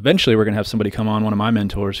somebody, eventually we're going to have somebody come on, one of my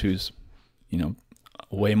mentors who's,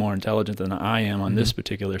 way more intelligent than I am on this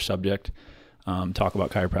particular subject, talk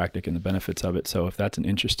about chiropractic and the benefits of it. So if that's an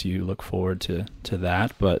interest to you, look forward to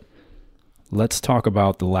that. But let's talk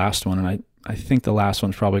about the last one. And I think the last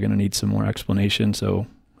one's probably going to need some more explanation. So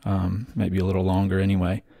maybe a little longer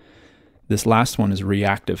anyway. This last one is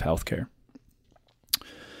reactive healthcare.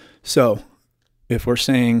 So if we're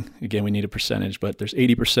saying, again, we need a percentage, but there's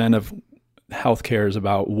 80% of healthcare is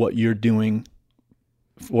about what you're doing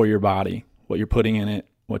for your body, what you're putting in it,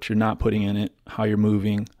 what you're not putting in it, how you're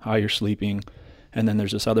moving, how you're sleeping. And then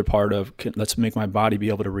there's this other part of, let's make my body be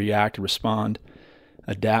able to react, respond,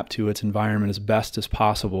 adapt to its environment as best as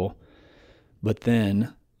possible. But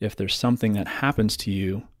then if there's something that happens to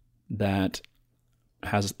you that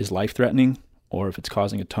is life-threatening, or if it's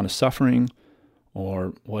causing a ton of suffering,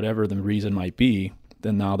 or whatever the reason might be,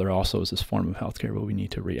 then now there also is this form of healthcare where we need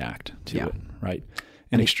to react to it, right?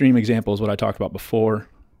 An extreme example is what I talked about before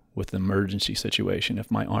with the emergency situation. If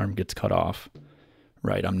my arm gets cut off,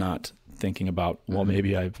 right, I'm not thinking about, well,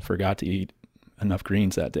 maybe I forgot to eat enough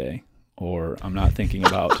greens that day, or I'm not thinking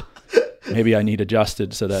about maybe I need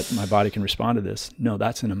adjusted so that my body can respond to this. No,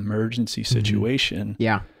 that's an emergency situation.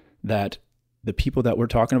 Yeah. That the people that we're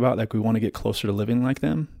talking about, like we want to get closer to living like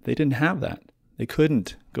them, they didn't have that. They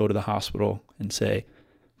couldn't go to the hospital and say,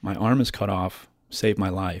 my arm is cut off, save my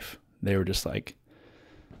life. They were just like,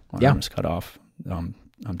 my arm is cut off, I'm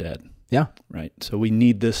dead. Yeah. Right. So we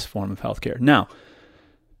need this form of healthcare. Now,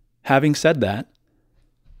 having said that,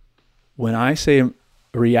 when I say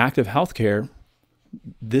reactive healthcare,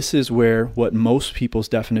 this is where what most people's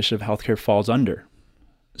definition of healthcare falls under.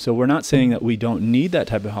 So we're not saying that we don't need that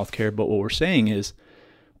type of healthcare, but what we're saying is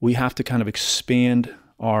we have to kind of expand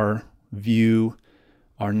our view,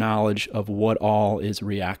 our knowledge of what all is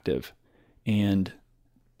reactive. And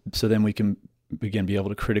so then we can, again, be able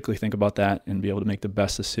to critically think about that and be able to make the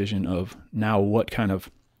best decision of now what kind of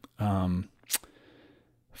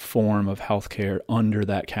form of healthcare under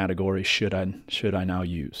that category should I now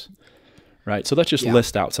use, right? So let's just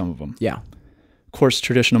list out some of them. Yeah. Of course,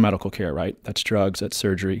 traditional medical care, right? That's drugs, that's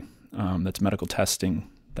surgery, that's medical testing,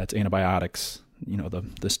 that's antibiotics,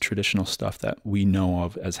 this traditional stuff that we know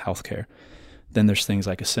of as healthcare. Then there's things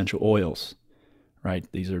like essential oils, right?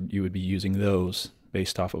 You would be using those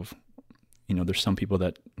based off of, there's some people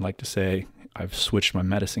that like to say, I've switched my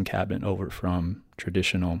medicine cabinet over from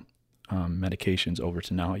traditional medications over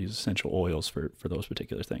to now I use essential oils for those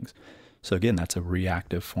particular things. So again, that's a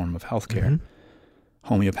reactive form of healthcare. Mm-hmm.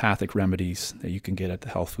 Homeopathic remedies that you can get at the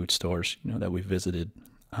health food stores, that we visited,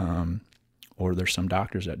 or there's some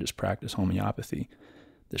doctors that just practice homeopathy.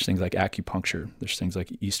 There's things like acupuncture. There's things like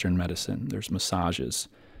Eastern medicine. There's massages.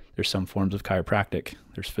 There's some forms of chiropractic.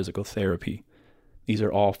 There's physical therapy. These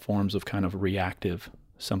are all forms of kind of reactive.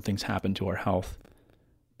 Something's happened to our health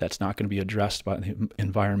that's not going to be addressed by the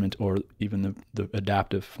environment or even the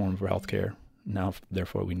adaptive form of healthcare. Now,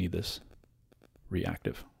 therefore, we need this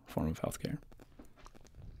reactive form of healthcare.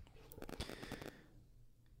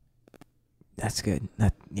 That's good.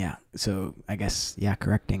 Yeah. So I guess,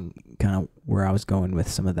 correcting kind of where I was going with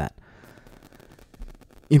some of that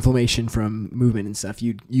inflammation from movement and stuff,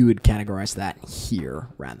 you would categorize that here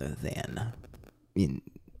rather than in,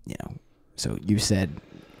 so you said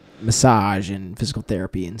massage and physical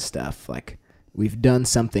therapy and stuff, like we've done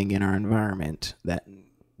something in our environment that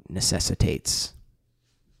necessitates,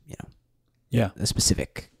 a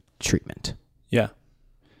specific treatment. Yeah.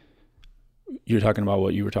 You're talking about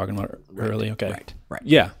what you were talking about early. Okay. Right.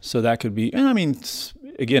 Yeah. So that could be, and I mean,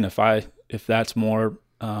 again, if that's more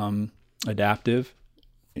adaptive,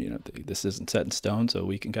 this isn't set in stone, so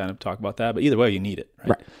we can kind of talk about that, but either way you need it.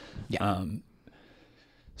 Right. Yeah.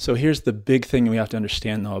 So here's the big thing we have to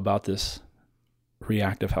understand though about this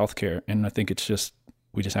reactive healthcare. And I think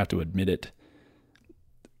we just have to admit it.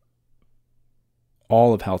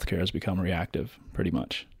 All of healthcare has become reactive pretty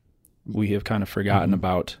much. We have kind of forgotten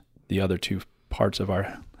about the other two parts of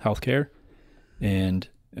our healthcare. And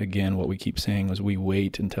again, what we keep saying is we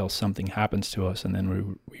wait until something happens to us and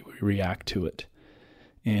then we react to it.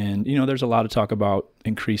 And, there's a lot of talk about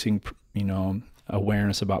increasing,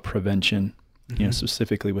 awareness about prevention,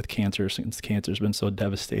 specifically with cancer, since cancer has been so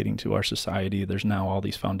devastating to our society. There's now all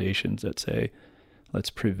these foundations that say, let's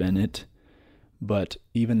prevent it. But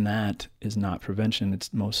even that is not prevention.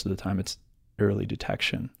 It's most of the time it's early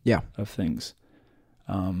detection of things.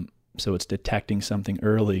 So it's detecting something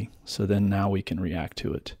early. So then now we can react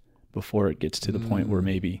to it before it gets to the point where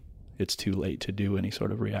maybe it's too late to do any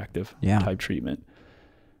sort of reactive type treatment.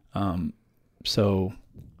 So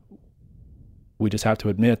we just have to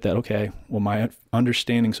admit that, okay, well, my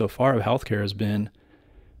understanding so far of healthcare has been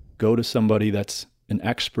go to somebody that's an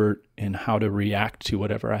expert in how to react to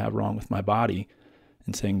whatever I have wrong with my body,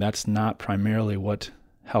 and saying that's not primarily what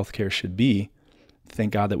healthcare should be.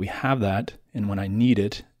 Thank God that we have that. And when I need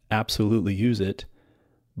it, absolutely use it.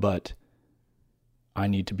 But I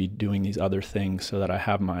need to be doing these other things so that I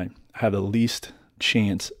have the least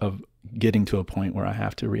chance of getting to a point where I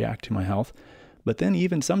have to react to my health. But then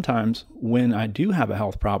even sometimes when I do have a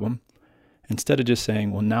health problem, instead of just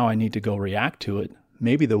saying, well, now I need to go react to it,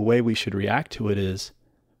 maybe the way we should react to it is,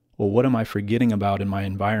 well, what am I forgetting about in my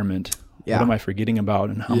environment? What am I forgetting about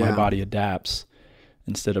and how my body adapts,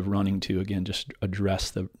 instead of running to, again, just address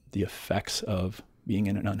the effects of being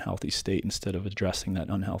in an unhealthy state instead of addressing that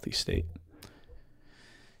unhealthy state.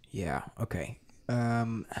 Yeah. Okay.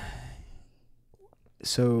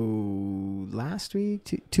 So last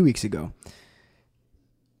week, 2 weeks ago,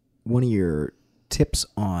 one of your tips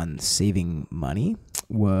on saving money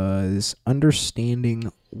was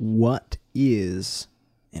understanding what is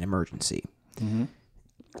an emergency. Mm-hmm.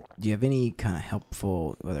 Do you have any kind of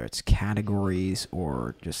helpful, whether it's categories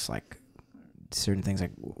or just like certain things,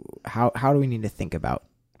 like how do we need to think about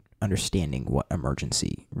understanding what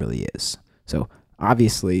emergency really is? So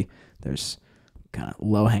obviously there's kind of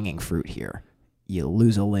low-hanging fruit here. You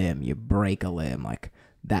lose a limb, you break a limb, like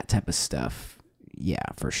that type of stuff. Yeah,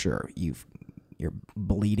 for sure. You're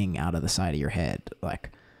bleeding out of the side of your head.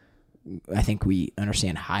 Like, I think we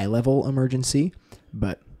understand high-level emergency,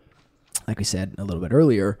 but like we said a little bit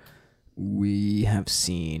earlier, we have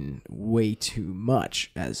seen way too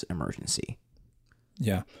much as emergency.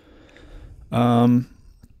 Yeah. I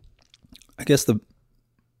guess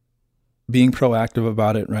being proactive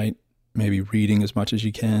about it, right? Maybe reading as much as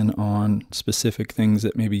you can on specific things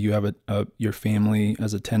that maybe you have your family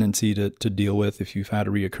as a tendency to deal with. If you've had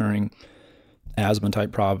a reoccurring asthma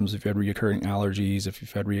type problems, if you had reoccurring allergies, if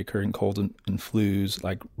you've had reoccurring colds and flus,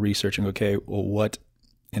 like researching, okay, well, what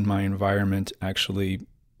in my environment actually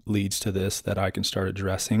leads to this that I can start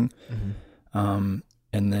addressing. Mm-hmm.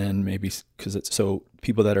 And then maybe, because so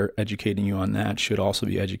people that are educating you on that should also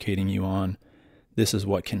be educating you on this is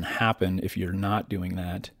what can happen if you're not doing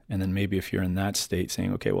that. And then maybe if you're in that state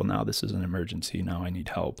saying, okay, well, now this is an emergency. Now I need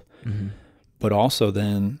help. Mm-hmm. But also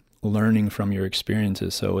then learning from your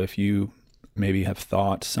experiences. So if you maybe have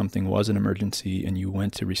thought something was an emergency and you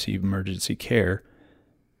went to receive emergency care,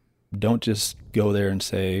 don't just go there and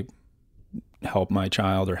say, help my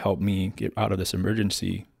child or help me get out of this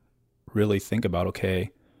emergency. Really think about,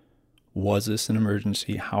 okay, was this an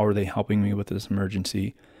emergency? How are they helping me with this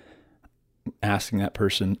emergency? Asking that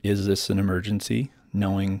person, is this an emergency?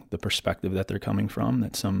 Knowing the perspective that they're coming from,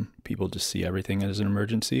 that some people just see everything as an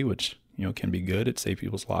emergency, which, can be good. It saves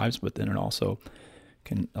people's lives, but then it also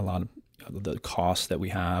can, a lot of the costs that we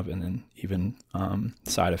have, and then even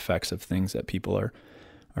side effects of things that people are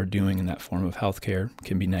doing in that form of healthcare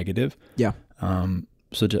can be negative. Yeah.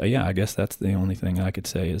 I guess that's the only thing I could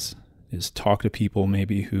say is is talk to people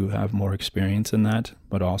maybe who have more experience in that,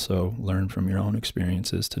 but also learn from your own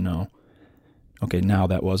experiences to know, okay, now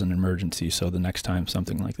that was an emergency, so the next time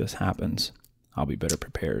something like this happens, I'll be better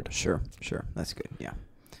prepared. Sure. That's good. Yeah.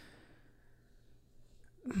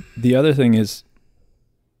 The other thing is,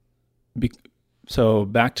 so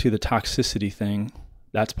back to the toxicity thing,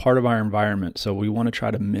 that's part of our environment. So we want to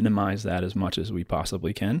try to minimize that as much as we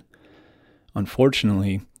possibly can.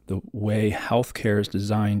 Unfortunately, the way healthcare is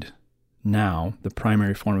designed now, the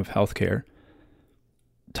primary form of healthcare,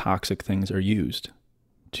 toxic things are used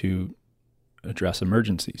to address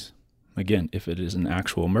emergencies. Again, if it is an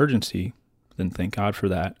actual emergency, then thank God for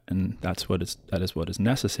that, and that is what is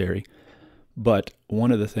necessary. But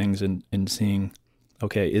one of the things in seeing,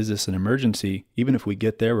 okay, is this an emergency? Even if we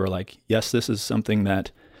get there, we're like, yes, this is something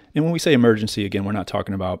that, and when we say emergency, again, we're not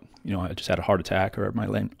talking about, I just had a heart attack or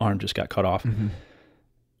my arm just got cut off. Mm-hmm.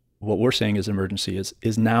 What we're saying is emergency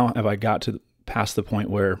is now have I got to past the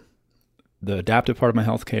point where the adaptive part of my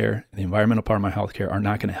healthcare, the environmental part of my healthcare are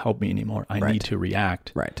not going to help me anymore. I need to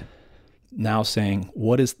react. Right. Now saying,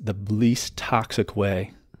 what is the least toxic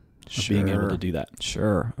way of being able to do that?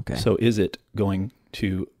 Sure. Okay. So is it going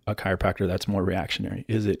to a chiropractor that's more reactionary?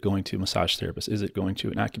 Is it going to a massage therapist? Is it going to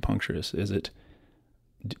an acupuncturist? Is it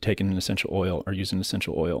taking an essential oil or using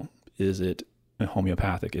essential oil? Is it a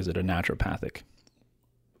homeopathic? Is it a naturopathic?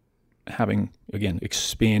 Having, again,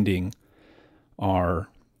 expanding our,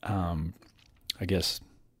 I guess,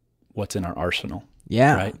 what's in our arsenal.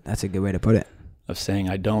 Yeah, right? That's a good way to put it. Of saying,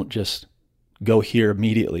 I don't just go here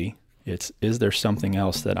immediately. It's, is there something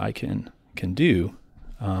else that I can do?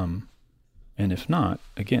 And if not,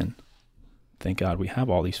 again, thank God we have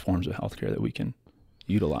all these forms of healthcare that we can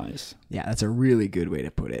utilize. Yeah, that's a really good way to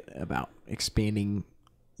put it, about expanding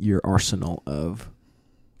your arsenal of,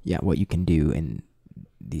 what you can do in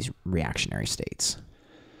these reactionary states.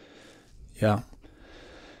 Yeah.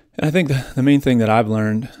 And I think the main thing that I've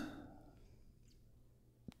learned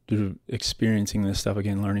through experiencing this stuff,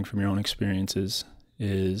 again, learning from your own experiences,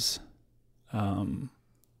 is, again,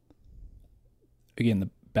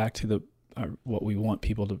 back to what we want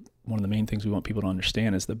people to, one of the main things we want people to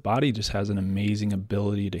understand is the body just has an amazing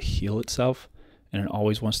ability to heal itself, and it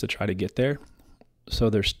always wants to try to get there. So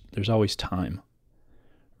there's always time,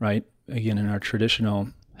 right? Again, in our traditional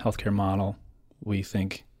healthcare model, we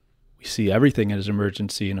see everything as an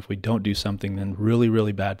emergency, and if we don't do something, then really,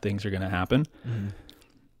 really bad things are going to happen. Mm-hmm.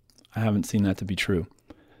 I haven't seen that to be true.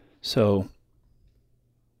 So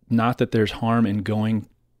not that there's harm in going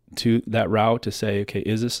to that route to say, okay,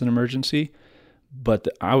 is this an emergency? But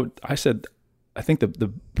I think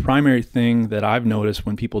the primary thing that I've noticed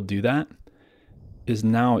when people do that is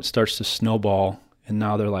now it starts to snowball, and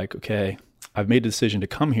now they're like, okay, I've made a decision to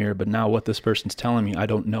come here, but now what this person's telling me, I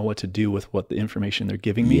don't know what to do with what the information they're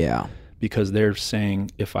giving me. Yeah. Because they're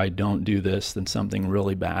saying, if I don't do this, then something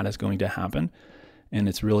really bad is going to happen. And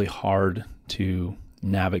it's really hard to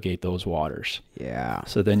navigate those waters. Yeah.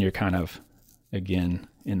 So then you're kind of, again,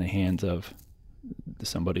 in the hands of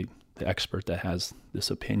somebody, the expert that has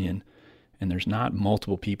this opinion. And there's not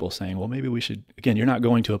multiple people saying, well, maybe we should, again, you're not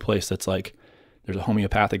going to a place that's like, there's a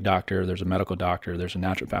homeopathic doctor, there's a medical doctor, there's a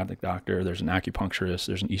naturopathic doctor, there's an acupuncturist,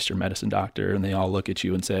 there's an Eastern medicine doctor, and they all look at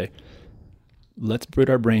you and say, let's put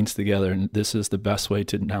our brains together, and this is the best way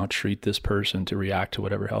to now treat this person to react to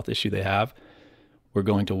whatever health issue they have. We're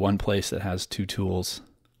going to one place that has two tools,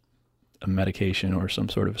 a medication or some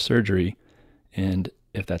sort of surgery, and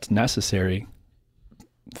if that's necessary,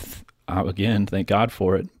 again, thank God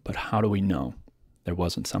for it, but how do we know there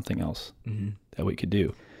wasn't something else that we could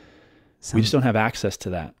do? We just don't have access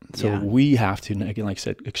to that. So we have to, again, like I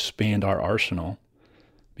said, expand our arsenal,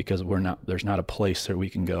 because there's not a place where we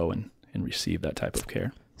can go and receive that type of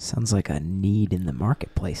care. Sounds like a need in the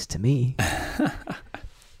marketplace to me.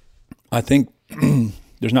 I think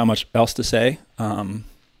there's not much else to say.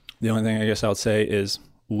 The only thing I guess I would say is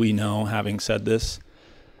we know, having said this,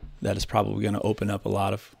 that is probably going to open up a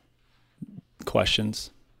lot of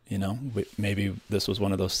questions. Maybe this was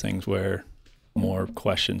one of those things where more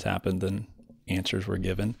questions happened than answers were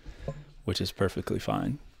given, which is perfectly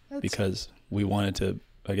fine, because we wanted to,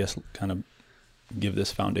 I guess, kind of give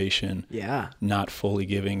this foundation, not fully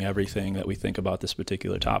giving everything that we think about this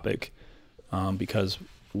particular topic, because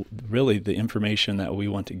really the information that we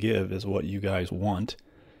want to give is what you guys want.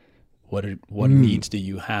 What needs do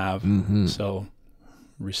you have? Mm-hmm. So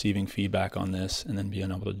receiving feedback on this and then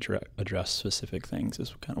being able to address specific things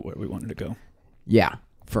is kind of where we wanted to go. Yeah,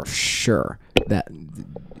 for sure.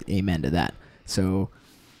 Amen to that. So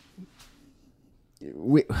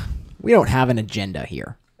we don't have an agenda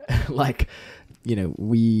here.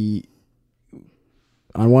 We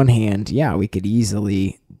on one hand, yeah, we could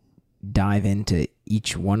easily dive into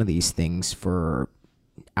each one of these things for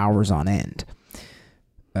hours on end.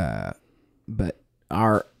 But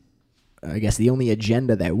I guess the only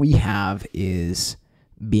agenda that we have is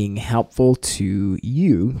being helpful to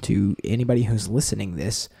you, to anybody who's listening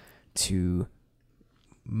this, to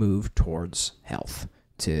move towards health,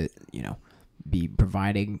 to, be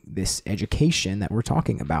providing this education that we're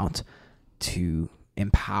talking about to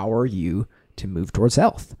empower you to move towards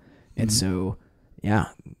health. And so, yeah,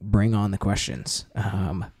 bring on the questions.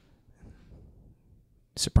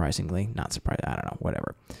 Surprisingly, not surprising, I don't know,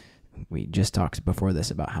 whatever. We just talked before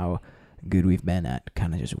this about how good we've been at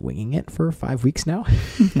kind of just winging it for 5 weeks now.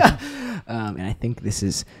 And I think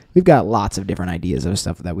we've got lots of different ideas of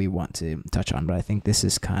stuff that we want to touch on, but I think this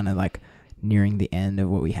is kind of like nearing the end of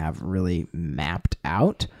what we have really mapped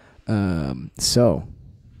out. So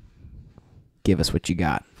give us what you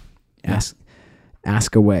got.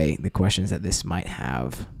 Ask away the questions that this might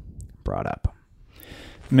have brought up.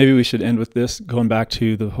 Maybe we should end with this, going back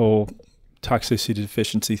to the whole toxicity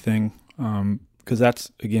deficiency thing, because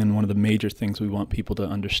that's, again, one of the major things we want people to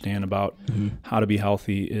understand about how to be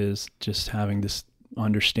healthy is just having this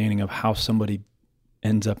understanding of how somebody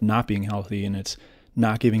ends up not being healthy, and it's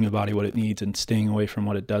not giving the body what it needs and staying away from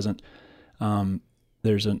what it doesn't.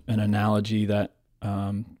 There's an analogy that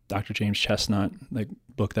Dr. James Chestnut, the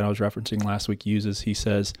book that I was referencing last week, uses. He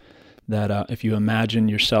says that if you imagine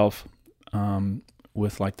yourself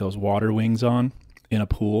with like those water wings on in a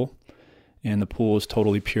pool, and the pool is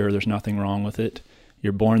totally pure, there's nothing wrong with it.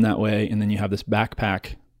 You're born that way, and then you have this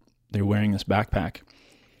backpack. They're wearing this backpack.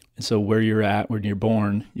 And so where you're at, when you're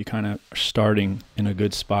born, you kind of are starting in a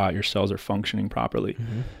good spot. Your cells are functioning properly.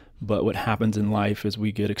 But what happens in life is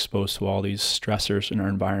we get exposed to all these stressors in our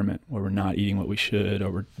environment where we're not eating what we should,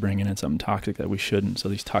 or we're bringing in something toxic that we shouldn't. So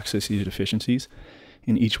these toxicity deficiencies,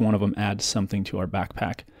 and each one of them adds something to our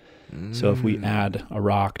backpack. So if we add a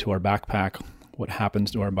rock to our backpack, what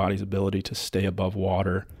happens to our body's ability to stay above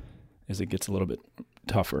water is it gets a little bit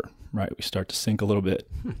tougher, right? We start to sink a little bit.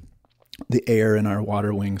 The air in our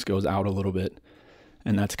water wings goes out a little bit,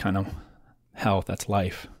 and that's kind of health. That's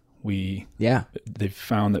life. They've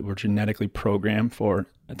found that we're genetically programmed for,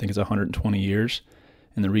 I think it's 120 years.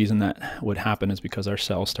 And the reason that would happen is because our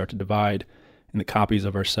cells start to divide, and the copies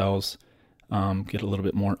of our cells get a little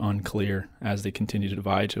bit more unclear as they continue to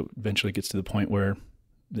divide. So eventually it gets to the point where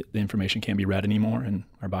the information can't be read anymore, and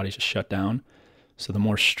our bodies just shut down. So the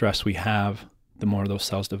more stress we have, the more those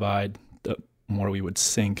cells divide, the more we would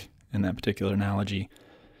sink in that particular analogy.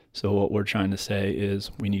 So what we're trying to say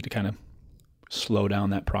is we need to kind of slow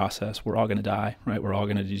down that process. We're all going to die, right? We're all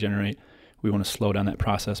going to degenerate. We want to slow down that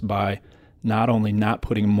process by not only not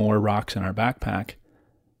putting more rocks in our backpack,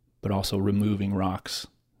 but also removing rocks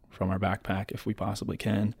from our backpack if we possibly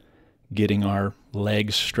can, getting our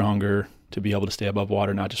legs stronger to be able to stay above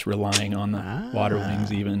water, not just relying on the water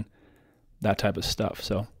wings, even that type of stuff.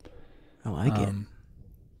 So I like it.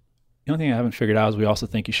 The only thing I haven't figured out is we also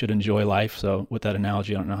think you should enjoy life. So with that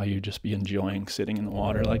analogy, I don't know how you'd just be enjoying sitting in the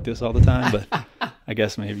water like this all the time, but I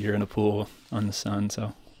guess maybe you're in a pool on the sun.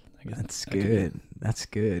 So I guess that's good. That's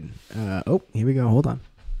good. Oh, here we go. Hold on.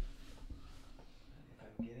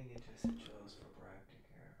 I'm getting into essential oils for proactive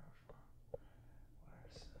care.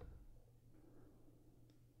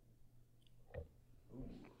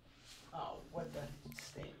 Oh, what the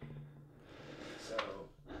stink. So,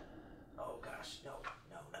 oh gosh, no.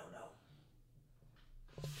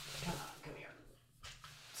 Come here.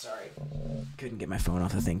 Sorry. Couldn't get my phone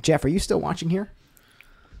off the thing. Jeff, are you still watching here?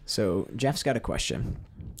 So, Jeff's got a question.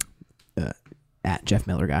 At Jeff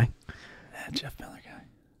Miller Guy.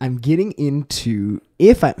 I'm getting into,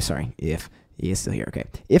 if he is still here, okay.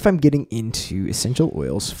 If I'm getting into essential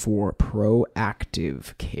oils for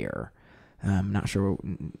proactive care, I'm not sure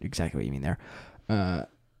exactly what you mean there,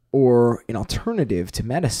 or an alternative to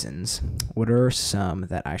medicines, what are some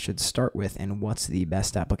that I should start with, and what's the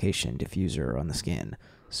best application diffuser on the skin?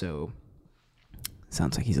 So,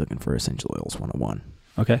 sounds like he's looking for essential oils 101.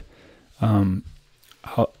 Okay.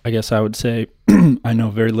 I guess I would say I know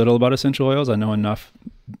very little about essential oils. I know enough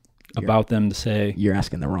about them to say you're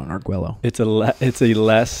asking the wrong Arguello. It's a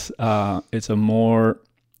more,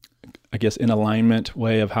 I guess, in alignment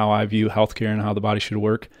way of how I view healthcare and how the body should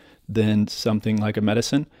work than something like a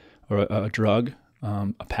medicine or a drug,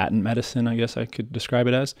 a patent medicine, I guess I could describe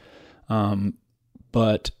it as.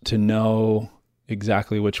 But to know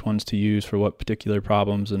exactly which ones to use for what particular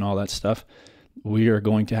problems and all that stuff, we are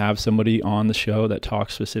going to have somebody on the show that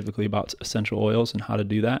talks specifically about essential oils and how to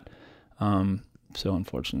do that. So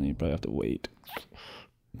unfortunately, you probably have to wait.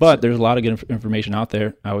 But there's a lot of good information out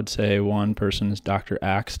there. I would say one person is Dr.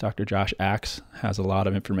 Axe. Dr. Josh Axe has a lot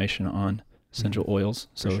of information on essential oils,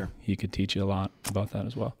 so he could teach you a lot about that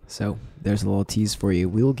as well. So there's a little tease for you.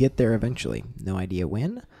 We'll get there eventually. No idea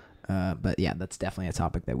when, but yeah, that's definitely a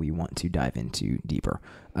topic that we want to dive into deeper.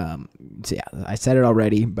 So yeah, I said it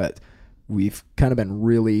already, but we've kind of been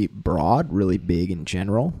really broad, really big in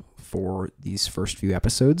general for these first few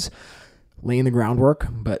episodes, laying the groundwork.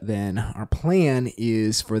 But then our plan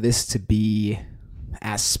is for this to be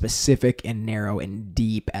as specific and narrow and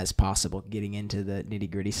deep as possible, getting into the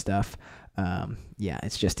nitty gritty stuff. Yeah,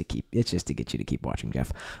 it's just to get you to keep watching,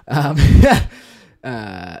 Jeff.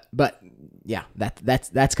 But yeah,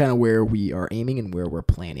 that's kind of where we are aiming and where we're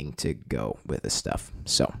planning to go with this stuff.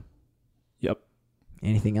 So, yep.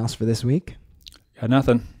 Anything else for this week? Got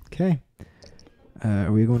nothing. Okay.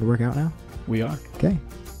 Are we going to work out now? We are. Okay.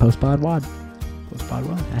 Postpod WOD. Postpod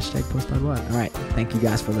WOD. #postpod WOD. All right. Thank you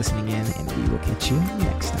guys for listening in, and we will catch you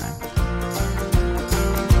next time.